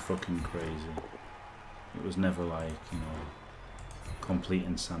pretty fucking crazy. It was never like, you know, complete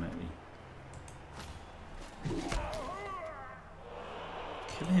insanity.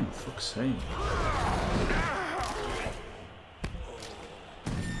 Kill him, fuck's sake.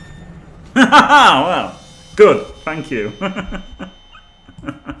 Well, good, thank you.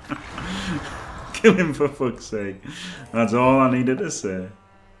 Kill him for fuck's sake. That's all I needed to say.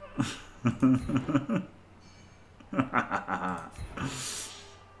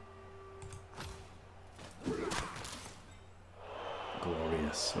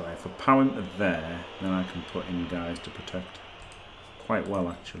 Glorious. Right, if I power him to there, then I can put in guys to protect quite well,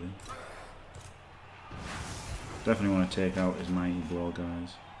 actually. Definitely want to take out his mighty blow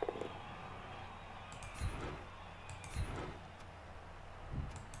guys.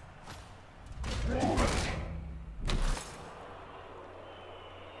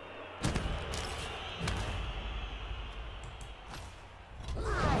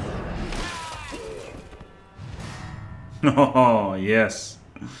 Oh, yes.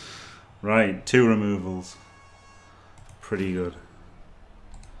 Right, 2 removals. Pretty good.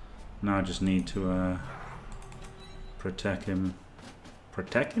 Now I just need to protect him.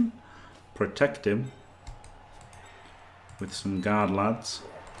 Protect him? Protect him with some guard lads.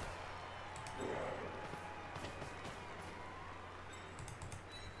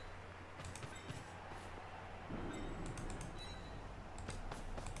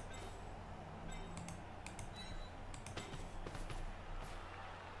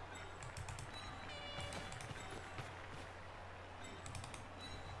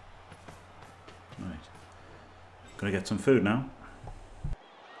 Gonna get some food now.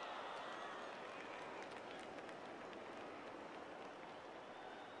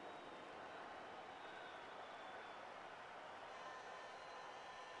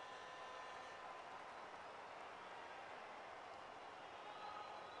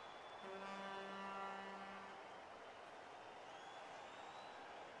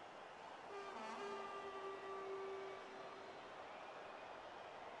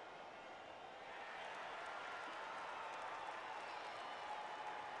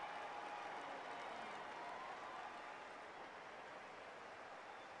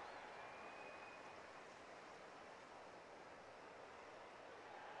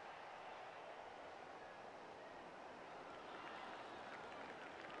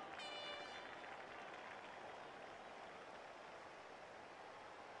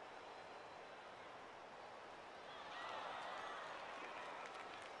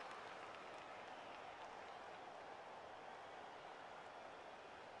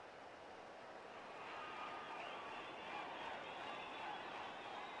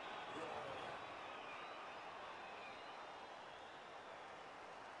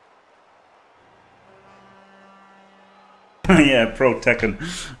 Yeah, pro Tekken.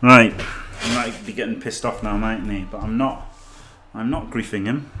 Right, he might be getting pissed off now, mightn't he? But I'm not griefing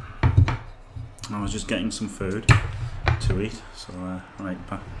him. I was just getting some food to eat. So, right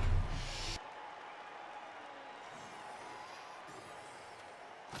back.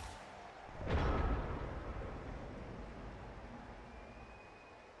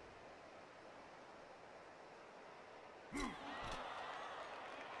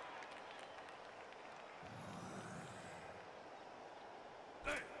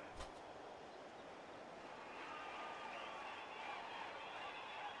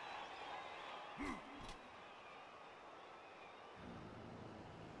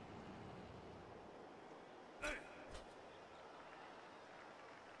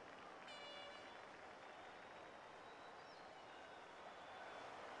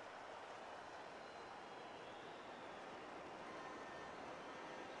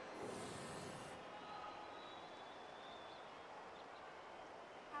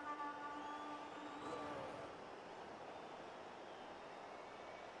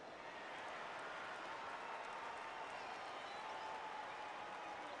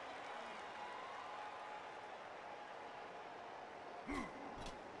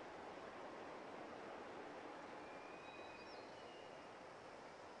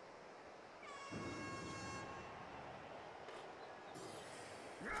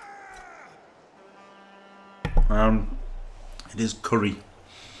 It is curry.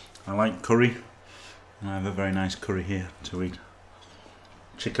 I like curry. I have a very nice curry here to eat.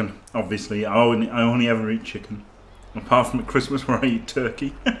 Chicken, obviously. I only ever eat chicken. Apart from at Christmas where I eat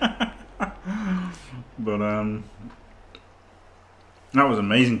turkey. But that was an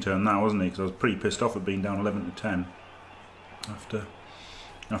amazing turn, that, wasn't it? Because I was pretty pissed off at being down 11-10 after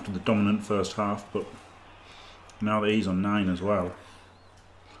the dominant first half. But now that he's on 9 as well,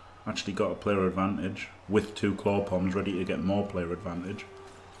 actually got a player advantage with 2 claw palms ready to get more player advantage.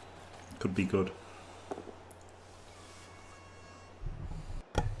 Could be good.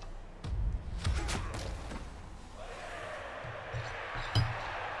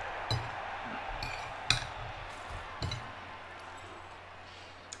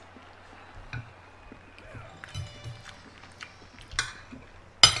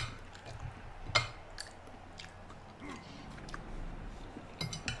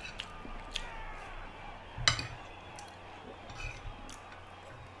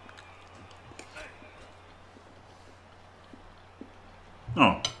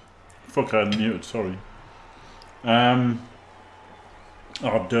 Oh, fuck, I had muted, sorry. Oh,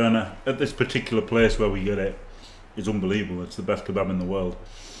 Derna, at this particular place where we get it, is unbelievable. It's the best kebab in the world.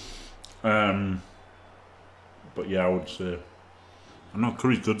 But yeah, I would say, I know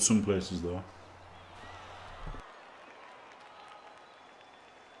curry's good some places though.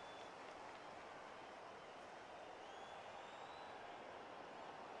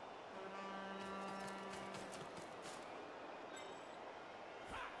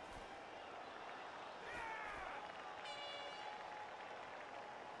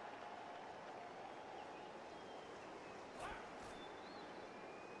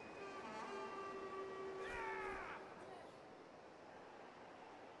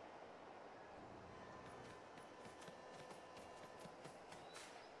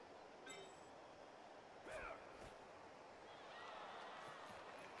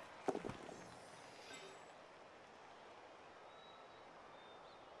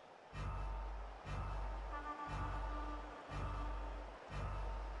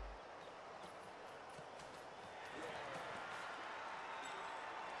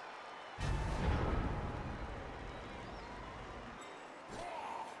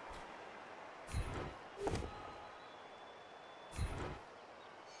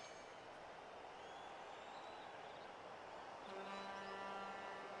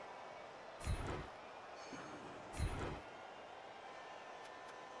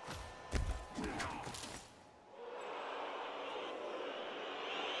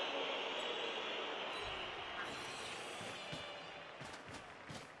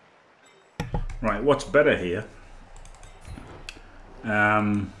 Right, what's better here?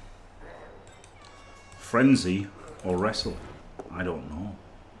 Frenzy or Wrestle? I don't know.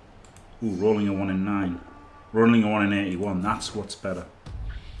 Ooh, rolling a 1 in 9. Rolling a 1 in 81, that's what's better.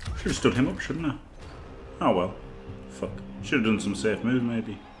 Should have stood him up, shouldn't I? Oh well. Fuck. Should have done some safe moves,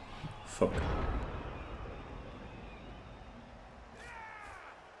 maybe. Fuck.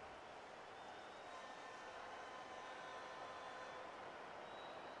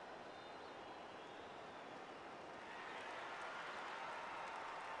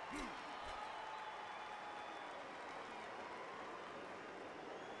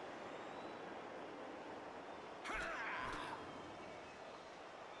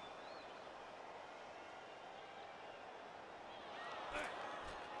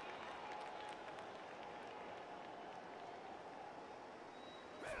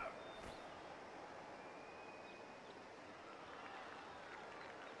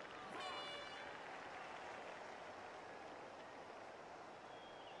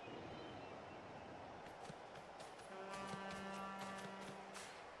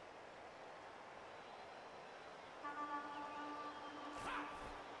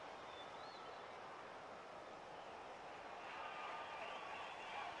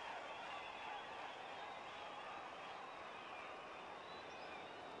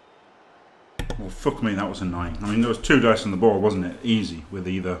 Well, fuck me, that was annoying. I mean, there was 2 dice on the board, wasn't it? Easy, with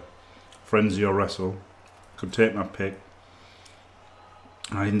either Frenzy or Wrestle. Could take my pick.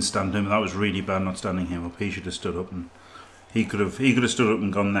 I didn't stand him. That was really bad not standing him up. He should have stood up, and he could have stood up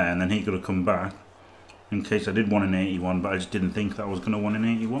and gone there, and then he could have come back in case I did 1 in 81. But I just didn't think that I was going to 1 in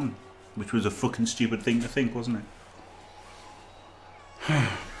 81, which was a fucking stupid thing to think, wasn't it?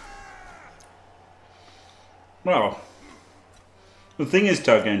 Well, the thing is,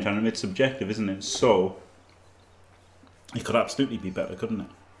 Targaryen Tournament, it's subjective, isn't it? So it could absolutely be better, couldn't it?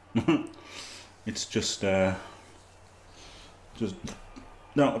 It's just not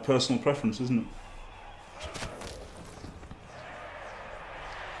a personal preference, isn't it?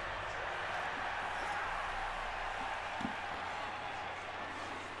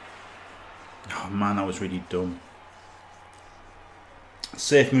 Oh man, that was really dumb.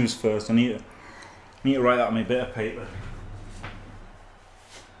 Safe moves first. I need to write that on my bit of paper.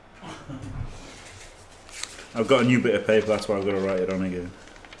 I've got a new bit of paper, that's why I've got to write it on again.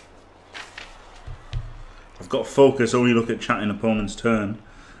 I've got focus, only look at chatting opponent's turn,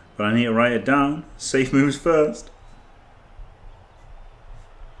 but I need to write it down. Safe moves first.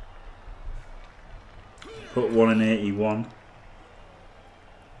 Put 1 in 81.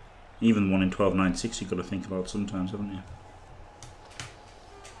 Even 1 in 12.96 you've got to think about sometimes, haven't you?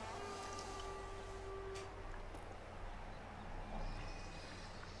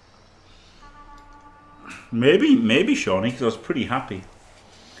 Maybe Shawnee, because I was pretty happy.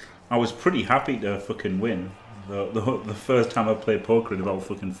 I was pretty happy to fucking win the first time I played poker in about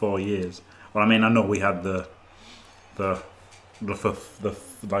fucking 4 years. Well, I mean, I know we had the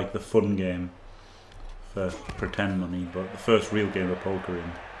fun game for pretend money, but the first real game of poker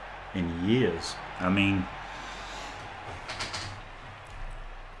in years. I mean,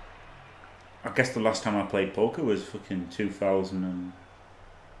 I guess the last time I played poker was fucking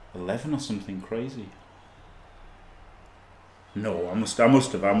 2011 or something crazy. No, I must have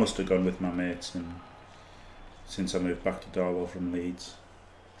gone with my mates since I moved back to Darlow from Leeds.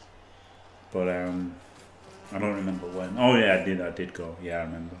 But I don't remember when. Oh yeah, I did go. Yeah, I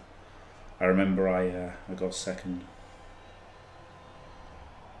remember. I remember I got second.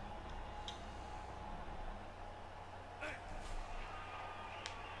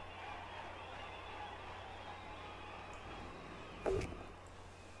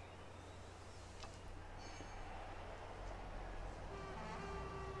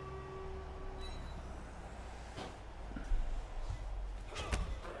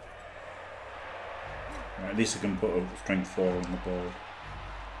 At least I can put a strength 4 on the board.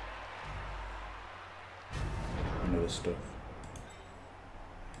 And other stuff.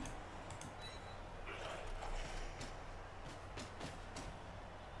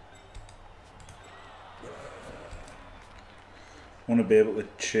 I want to be able to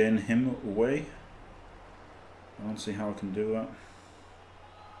chain him away. I don't see how I can do that.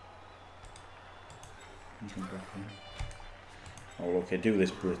 Oh, okay, do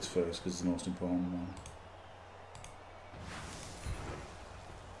this Brits first because it's the most important one.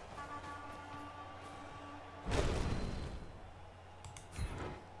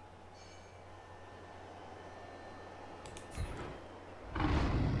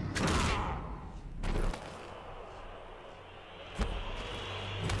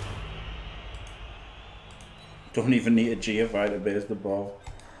 Don't even need a GFI to base the ball.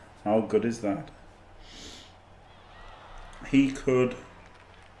 How good is that? He could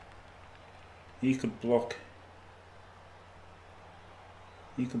block.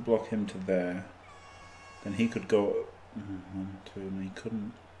 He could block him to there. Then he could go 1, 2, and he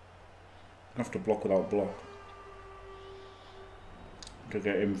couldn't. I'd have to block without block to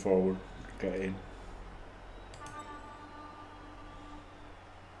get him forward. To get in.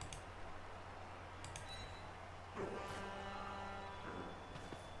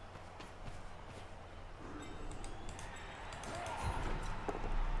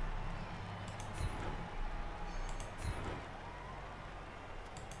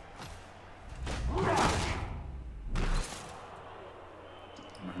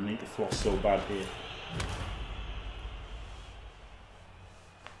 I need to floss so bad here.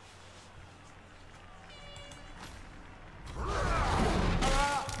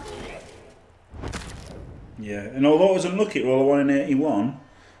 Yeah, and although I was unlucky to roll a 1 in 81,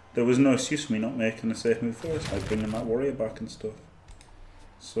 there was no excuse for me not making a safe move first, like bringing that warrior back and stuff.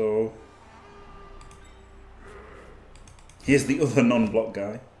 So, here's the other non-block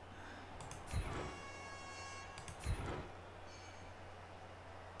guy.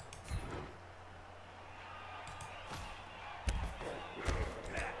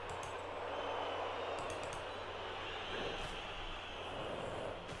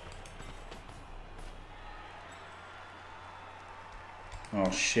 Oh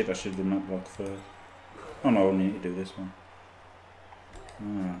shit, I should have done that block first. Oh no, I only need to do this one.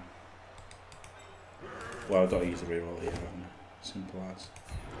 Ah. Well, I've got to use the reroll here, haven't I? Simple as.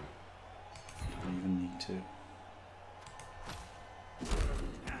 Don't even need to.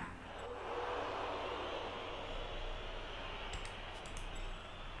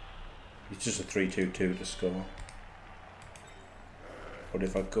 It's just a 3-2-2 to score. But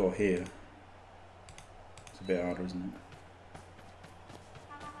if I go here, it's a bit harder, isn't it?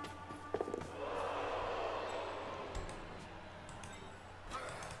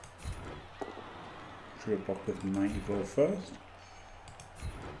 Should have blocked with 94 first.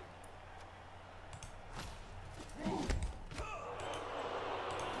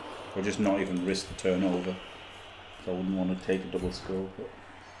 Or just not even risk the turnover. I wouldn't want to take a double score. But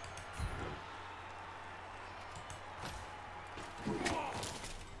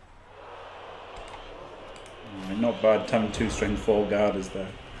not bad, having 2 strength 4 guarders there.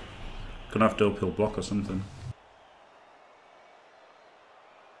 Gonna have to uphill block or something.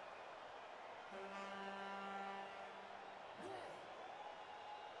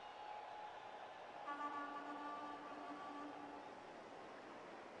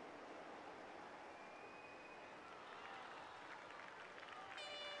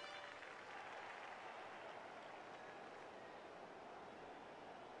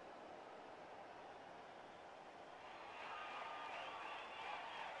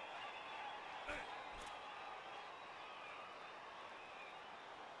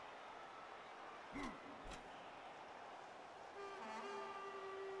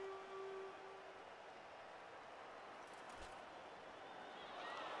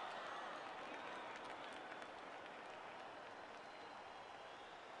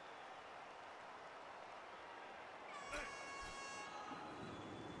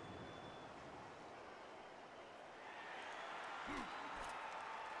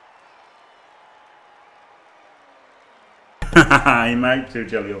 He might too,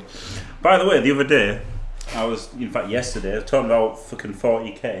 Jelly. By the way, the other day, in fact yesterday, I was talking about fucking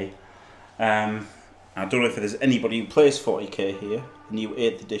 40k. I don't know if there's anybody who plays 40k here, the new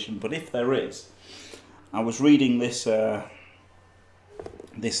 8th edition, but if there is, I was reading this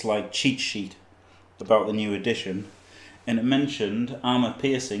this like cheat sheet about the new edition, and it mentioned armor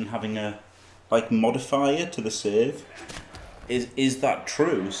piercing having a like modifier to the save. Is that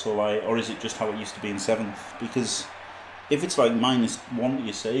true? So like, or is it just how it used to be in 7th? Because if it's like -1 to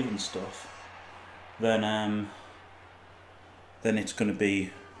your save and stuff, then it's going to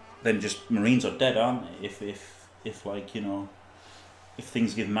be, then just Marines are dead, aren't they? If like, you know, if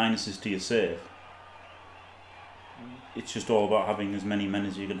things give minuses to your save, it's just all about having as many men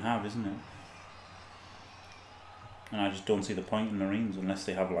as you can have, isn't it? And I just don't see the point in Marines unless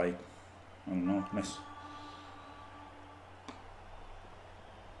they have like, I don't know, unless.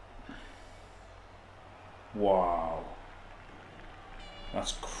 Wow.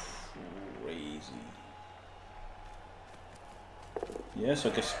 That's crazy. Yeah, so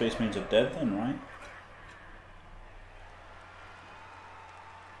I guess Space Marines are dead then, right?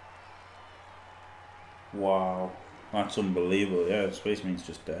 Wow. That's unbelievable. Yeah, Space Marines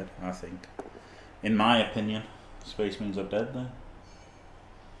just dead, I think. In my opinion, Space Marines are dead then.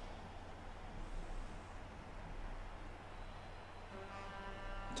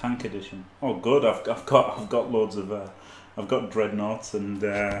 Tank edition. Oh, good. I've got loads of. I've got dreadnoughts and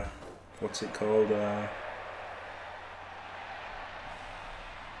what's it called?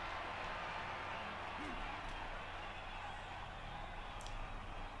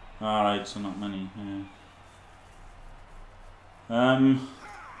 All right, so not many. Yeah.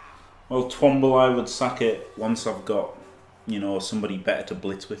 Well, Twomble, I would sack it once I've got, you know, somebody better to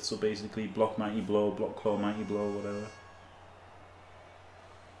blitz with. So basically, block mighty blow, block claw mighty blow, whatever.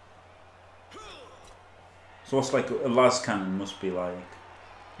 So what's like a las cannon must be like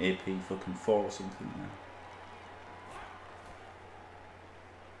AP fucking 4 or something. Yeah.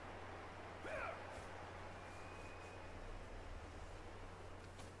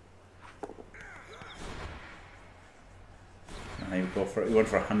 And he would go for it. He went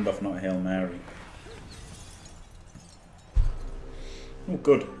for a handoff, not a Hail Mary. Oh,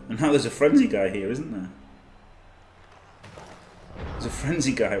 good. And now there's a frenzy guy here, isn't there? There's a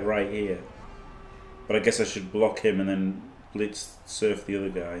frenzy guy right here. But I guess I should block him and then blitz surf the other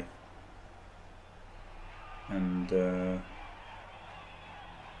guy. And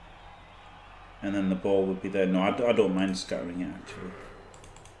then the ball would be there. No, I don't mind scattering it actually.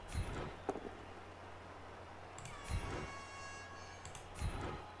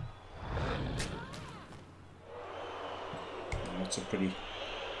 That's a pretty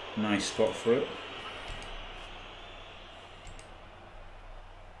nice spot for it.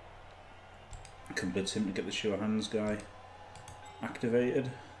 I can blitz him to get the sure hands guy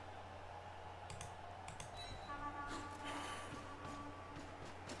activated.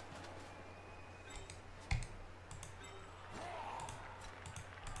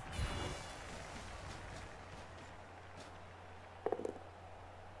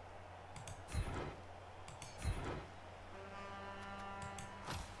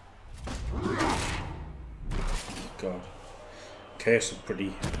 God. Chaos are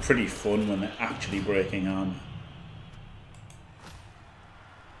pretty fun when they're actually breaking armor.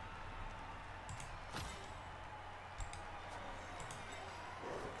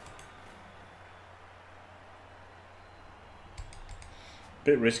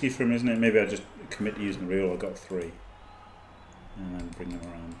 Bit risky for him, isn't it? Maybe I just commit to using a reroll. I got 3. And then bring them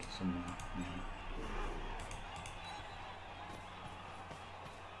around somewhere. Yeah.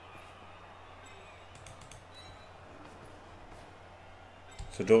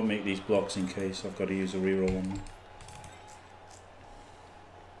 So don't make these blocks in case I've got to use a reroll on them.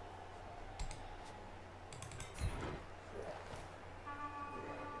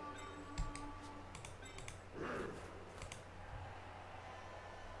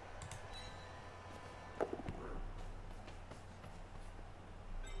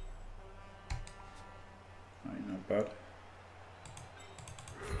 Right, not bad.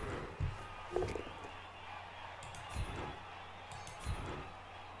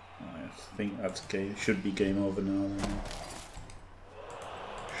 I think that's game. Should be game over now. Then.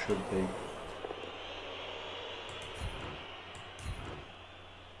 Should be.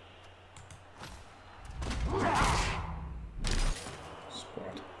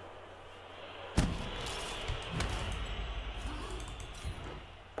 Spot.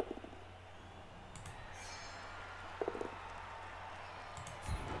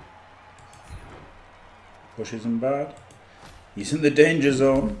 Push isn't bad. He's in the danger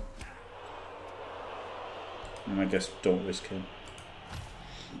zone. And I guess don't risk him.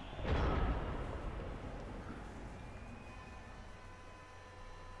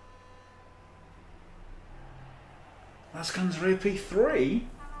 Last guns are AP3.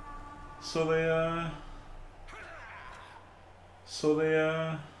 So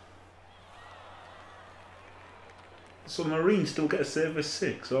Marines still get a save of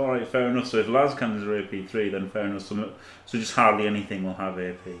 6. Alright, fair enough. So if Lascans are AP3, then fair enough. So just hardly anything will have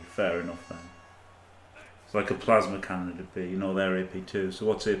AP. Fair enough then. It's like a plasma cannon would be, you know, they're AP2. So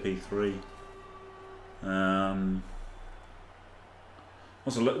what's AP3?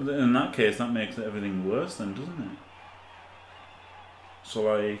 Also, in that case, that makes everything worse then, doesn't it? So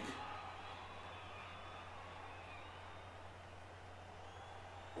like...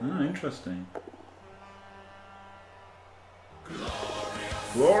 Oh, interesting.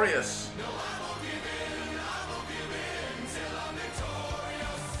 Glorious!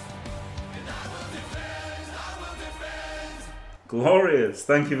 Glorious!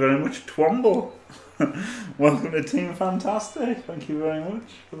 Thank you very much, Twomble! Welcome to Team Fantastic! Thank you very much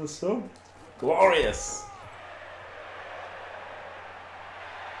for the sub. Glorious!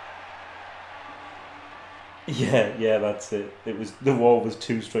 Yeah, that's it. It was the wall was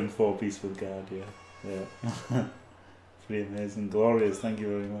 2 strength 4 peaceful guard, yeah. Pretty amazing. Glorious, thank you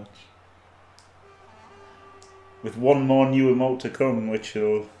very much. With one more new emote to come, which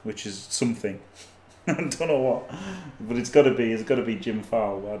is something. I don't know what, but it's got to be Jim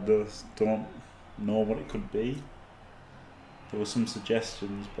Fowl. I just don't know what it could be. There were some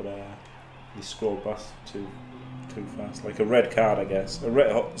suggestions, but he scrolled past too fast. Like a red card, I guess.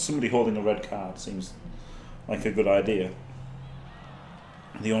 Somebody holding a red card seems like a good idea.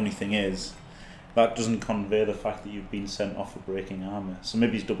 The only thing is, that doesn't convey the fact that you've been sent off for breaking armor. So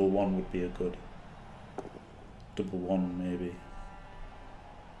maybe his double 1 would be a good double 1, maybe.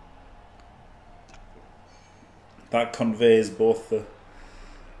 That conveys both the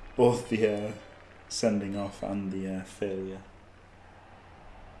sending off and the failure.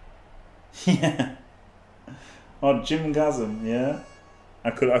 Yeah. Oh, Jim Gasm, yeah.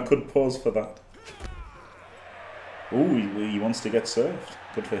 I could pause for that. Ooh, he wants to get served.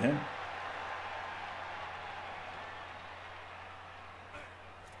 Good for him.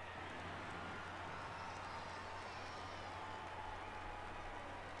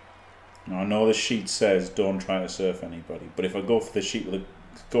 Now, I know the sheet says don't try to surf anybody, but if I go for the sheet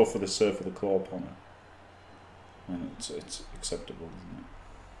go for the surf with a claw upon it, then it's acceptable,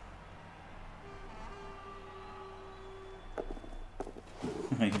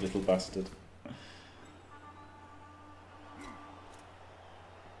 isn't it? You little bastard.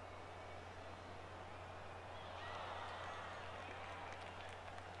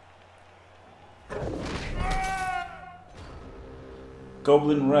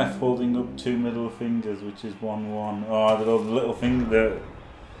 Goblin ref holding up 2 middle fingers, which is 1-1. Oh, the little finger,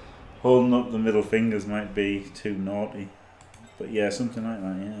 holding up the middle fingers might be too naughty. But yeah, something like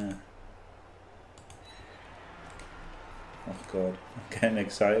that, yeah. Oh god, I'm getting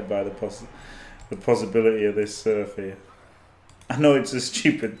excited by the possibility of this surf here. I know it's a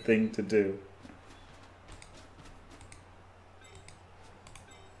stupid thing to do.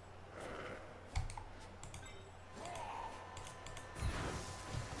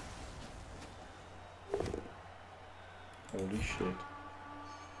 Holy shit.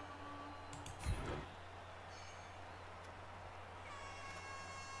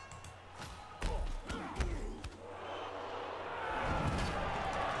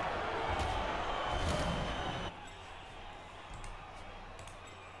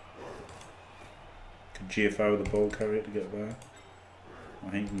 GFI with the ball carrier to get there. I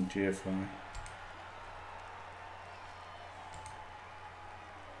think you can GFI.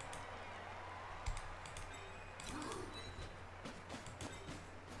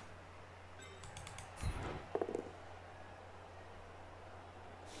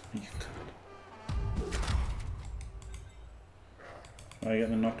 You could. I get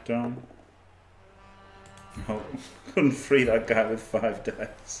the knockdown. Oh, couldn't free that guy with 5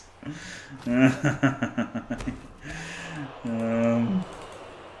 dice.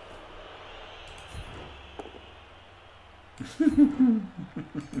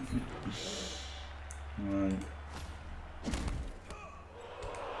 Right.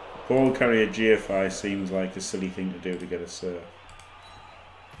 Ball carrier GFI seems like a silly thing to do to get a surf,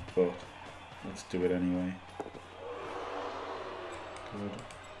 but let's do it anyway. Good.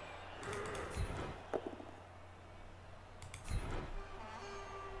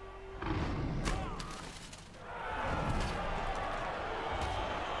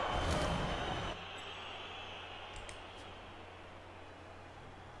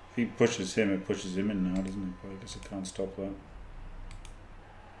 If he pushes him, it pushes him in now, doesn't it? But I guess I can't stop that.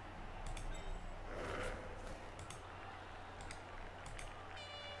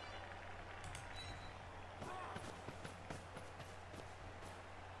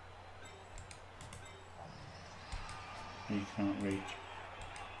 You can't reach.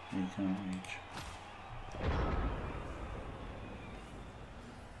 You can't reach.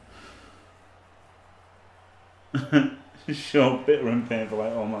 Short, bitter and painful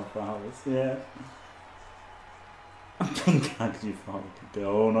like all my fathers. Yeah. I think you father could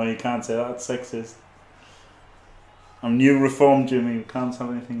go. Oh no, you can't say that. That's sexist. I'm new reformed, Jimmy. You can't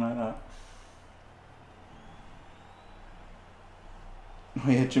have anything like that. Oh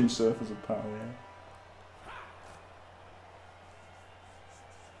yeah, Jim Surf is a pal, yeah.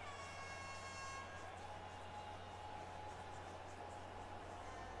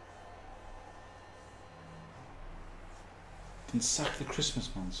 Can sack the Christmas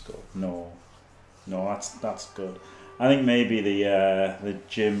mascot? No, no, that's good. I think maybe the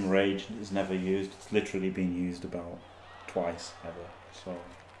gym rage is never used. It's literally been used about twice ever. So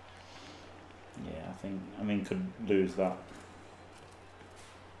yeah, I mean could lose that.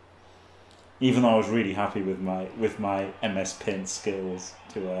 Even though I was really happy with my MS Paint skills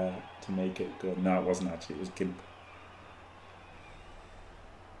to make it good. No, it wasn't actually. It was GIMP.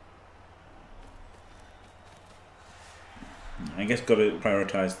 I guess got to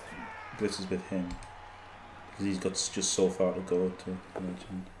prioritise blitzes with him because he's got just so far to go to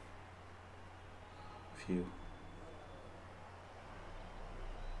legend. Phew.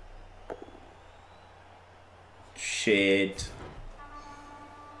 Shit.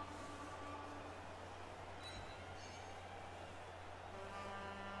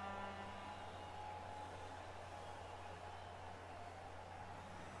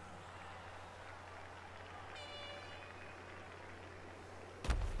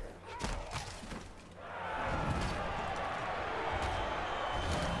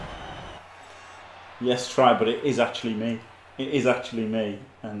 Yes, try, but it is actually me. It is actually me,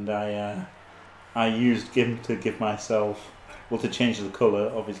 and I used GIMP to give myself, well, to change the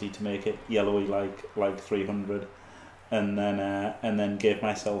colour, obviously to make it yellowy like 300, and then gave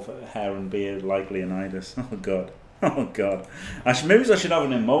myself hair and beard like Leonidas. Oh god, oh god. Actually, maybe I should have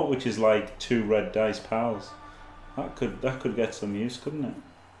an emote which is like 2 red dice pals. That could get some use, couldn't it?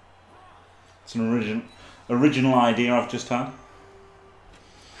 It's an original idea I've just had.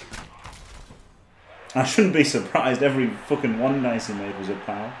 I shouldn't be surprised. Every fucking 1 dice he made was a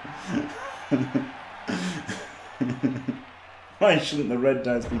pal. Why shouldn't the red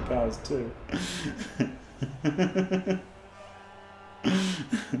dice be pals too?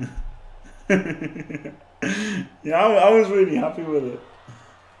 Yeah, I was really happy with it.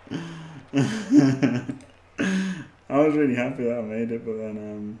 I was really happy that I made it, but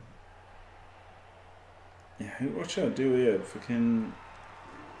then yeah, what should I do here? Fucking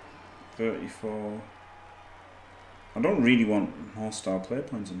 34. I don't really want more star player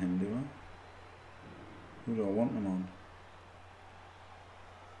points on him, do I? Who do I want them on?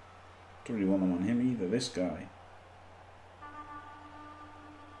 Don't really want them on him either, this guy.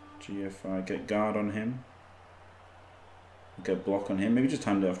 GFI, get guard on him. Get block on him. Maybe just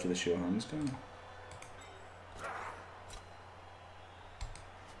hand it off to the sure hands guy.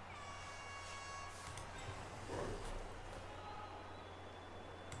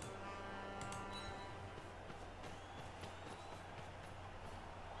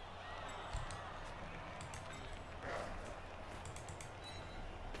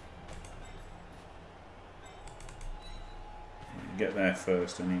 Get there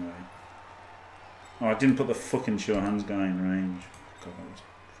first anyway. Oh, I didn't put the fucking sure hands guy in range. God, that was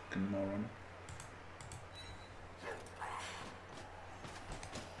fucking moron.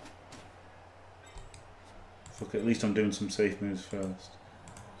 Fuck, at least I'm doing some safe moves first.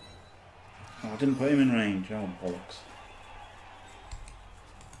 Oh, I didn't put him in range. Oh, bollocks.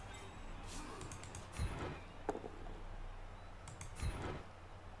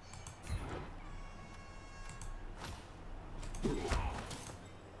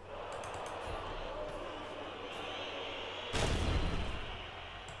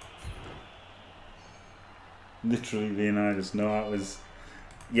 Literally Leonidas. No, that was...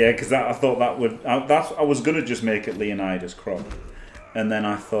 Yeah, because I thought that would... I was going to just make it Leonidas Croc. And then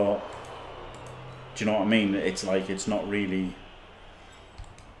I thought... Do you know what I mean? It's like, it's not really...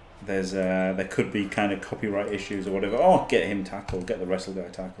 There could be kind of copyright issues or whatever. Oh, get him tackle. Get the wrestle guy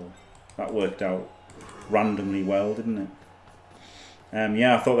tackle. That worked out randomly well, didn't it?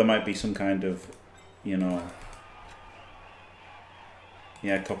 Yeah, I thought there might be some kind of, you know...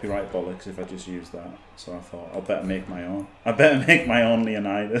 Yeah, copyright bollocks if I just use that. So I thought, I'll better make my own. I better make my own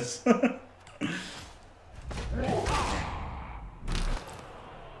Leonidas. Good.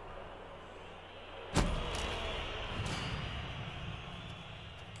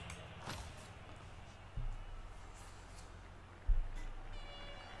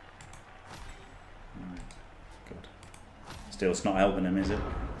 Still, it's not helping him, is it?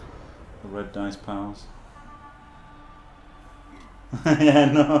 The red dice pals. Yeah,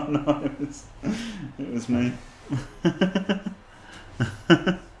 no, it was me.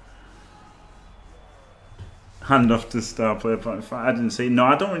 Hand off to star player point 5. I didn't see. No,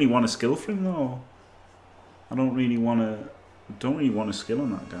 I don't really want a skill for him though. I don't really want a skill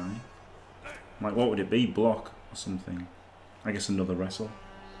on that guy. Like, what would it be? Block or something? I guess another wrestle.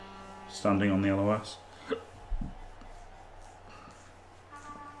 Standing on the LOS.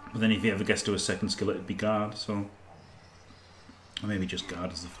 But then if he ever gets to a second skill, it'd be guard. So. Or maybe just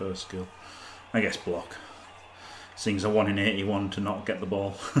guard as the first skill. I guess block. Seems a 1 in 81 to not get the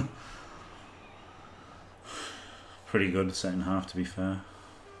ball. Pretty good second half, to be fair.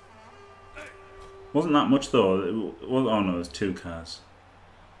 Wasn't that much though. Well, oh no, there's 2 Kaz.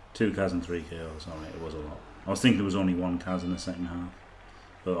 2 Kaz and 3 KOs. Alright, it was a lot. I was thinking there was only 1 Kaz in the second half.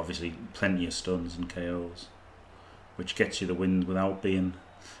 But obviously plenty of stuns and KOs. Which gets you the wins without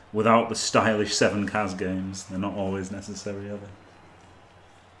the stylish 7 Kaz games. They're not always necessary, are they?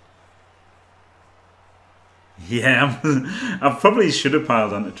 Yeah, I probably should have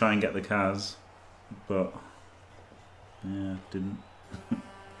piled on to try and get the Kaz, but yeah, didn't.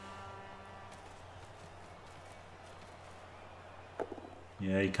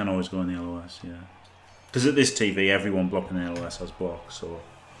 Yeah, you can always go in the LOS, yeah. Because at this TV, everyone blocking the LOS has blocks, so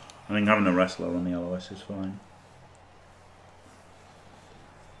I think having a wrestler on the LOS is fine.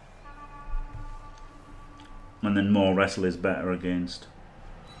 And then more wrestle is better against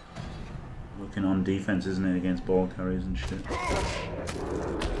looking on defense, isn't it, against ball carriers and shit.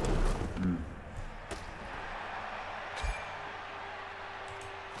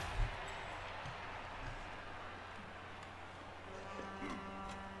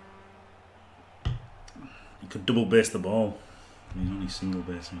 He could double base the ball. He's only single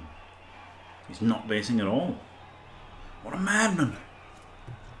basing. He's not basing at all. What a madman!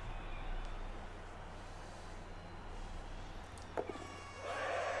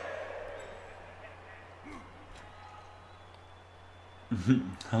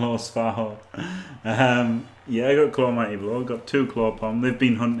 Hello, Sparrow. Yeah, I got Claw Mighty Blow, got 2 Claw Palm. They've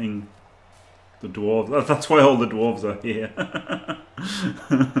been hunting the dwarves. That's why all the dwarves are here.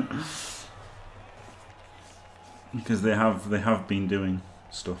 Because they have been doing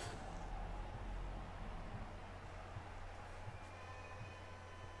stuff.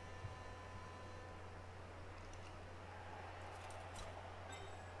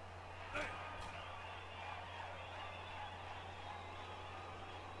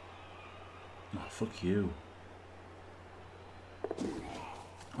 Oh, fuck you.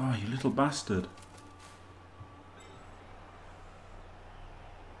 Oh, you little bastard.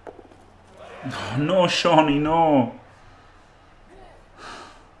 Oh, no, Shawnee, no.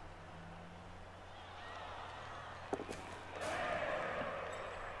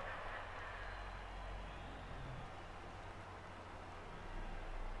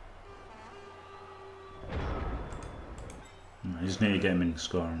 I just need to get him in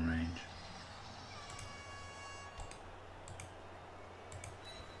scoring range.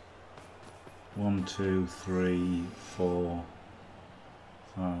 One, two, three, four,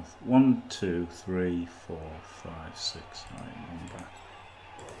 five. 1, 2, 3, 4, 5, 6. Right, one back.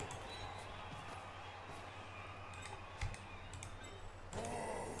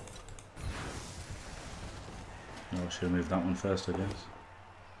 should have moved that one first, I guess.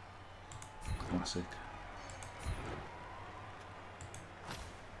 Classic.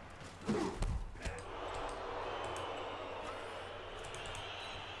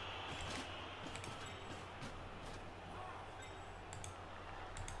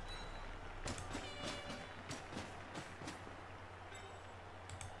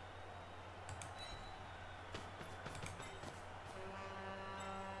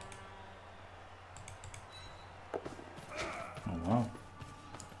 Oh wow.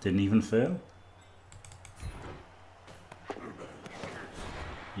 Didn't even fail?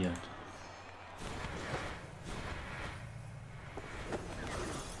 Yet.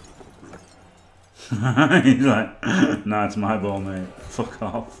 He's like, nah, it's my ball, mate. Fuck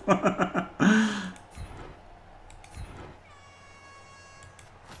off.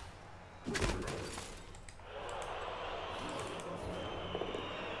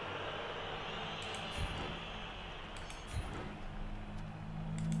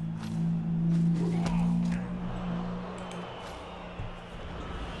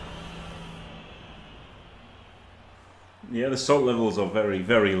 Yeah, the salt levels are very,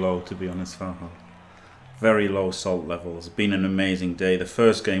 very low, to be honest, Farhad. Very low salt levels. It's been an amazing day. The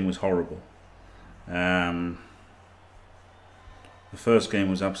first game was horrible. The first game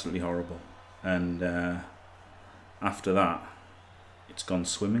was absolutely horrible. And after that, it's gone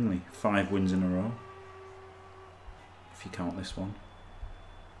swimmingly. 5 wins in a row. If you count this one.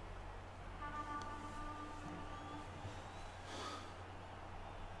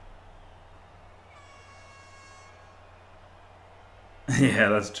 Yeah,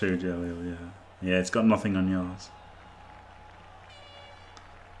 that's true, Jalil, yeah. Yeah, it's got nothing on yours.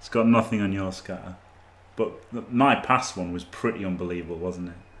 It's got nothing on your scatter. But my past one was pretty unbelievable, wasn't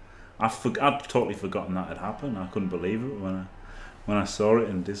it? I'd totally forgotten that had happened. I couldn't believe it when I saw it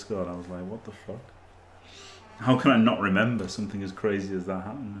in Discord. I was like, what the fuck? How can I not remember something as crazy as that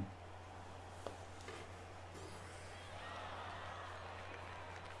happening?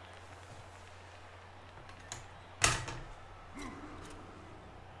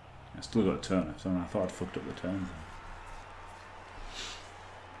 I still got a turn, so I thought I'd fucked up the turns.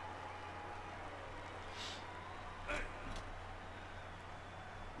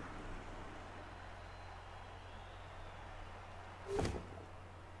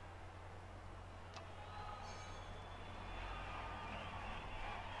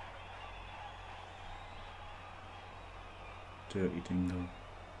 Dirty dingo.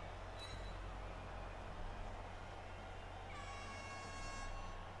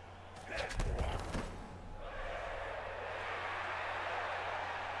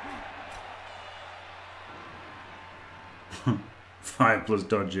 5 plus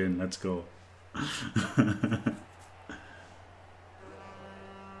dodge in, let's go.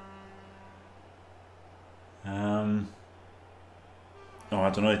 Oh, I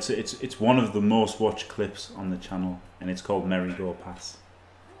don't know. It's one of the most watched clips on the channel, and it's called Merry Go Pass.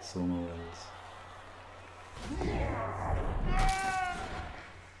 Silmer Wells.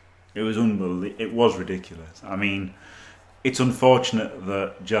 It was unbelievable. It was ridiculous. I mean, it's unfortunate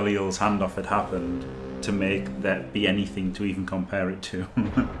that Jelliel's handoff had happened to make there be anything to even compare it to.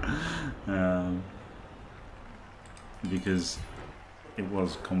 Because it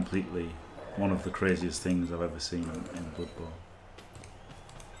was completely one of the craziest things I've ever seen in Blood Bowl.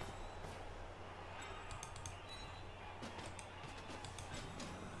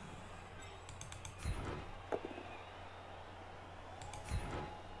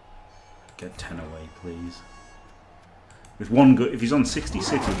 Get 10 away, please. With one good, if he's on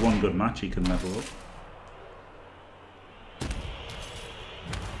 66 with one good match, he can level up.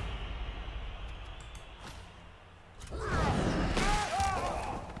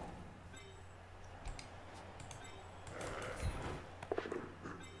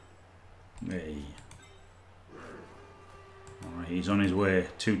 Hey. Alright, he's on his way.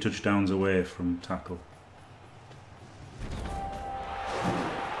 2 touchdowns away from tackle.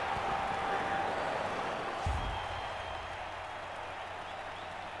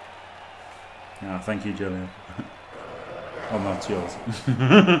 Ah, thank you, Julian. Oh, no, it's yours.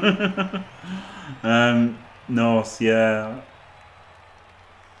 North, yeah.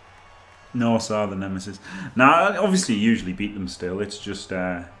 North are the nemesis. Now, obviously, you usually beat them still. It's just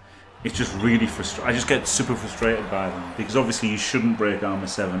really frustrating. I just get super frustrated by them because obviously you shouldn't break armor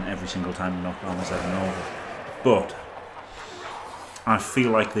 7 every single time you knock armor 7 over. But I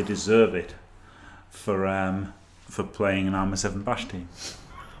feel like they deserve it for playing an armor 7 bash team.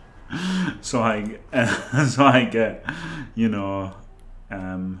 So I get, you know,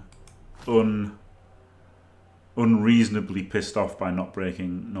 unreasonably pissed off by not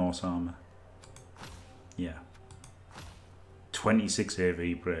breaking Norse armor. Yeah, 26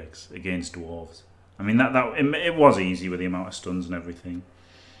 AV breaks against Dwarfs. I mean, it was easy with the amount of stuns and everything.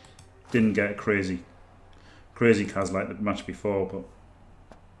 Didn't get crazy Kaz like the match before, but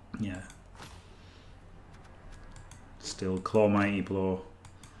yeah. Still, Claw Mighty Blow,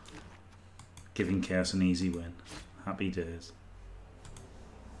 giving Chaos an easy win. Happy days.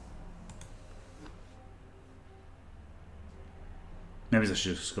 Maybe I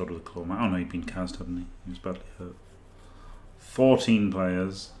should have scored with a Claw Mighty. Oh no, he'd been cast, hadn't he? He was badly hurt. 14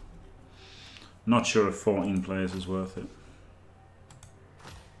 players. Not sure if 14 players is worth it.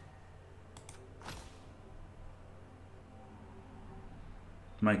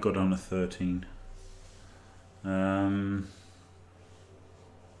 Might go down to 13. Yeah,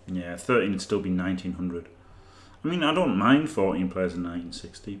 13 would still be 1900. I mean, I don't mind 14 players in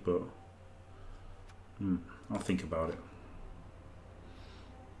 1960, but I'll think about it.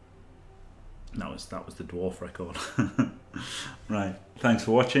 That was the dwarf record. Right, thanks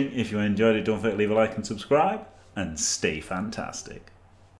for watching. If you enjoyed it, don't forget to leave a like and subscribe, and stay fantastic.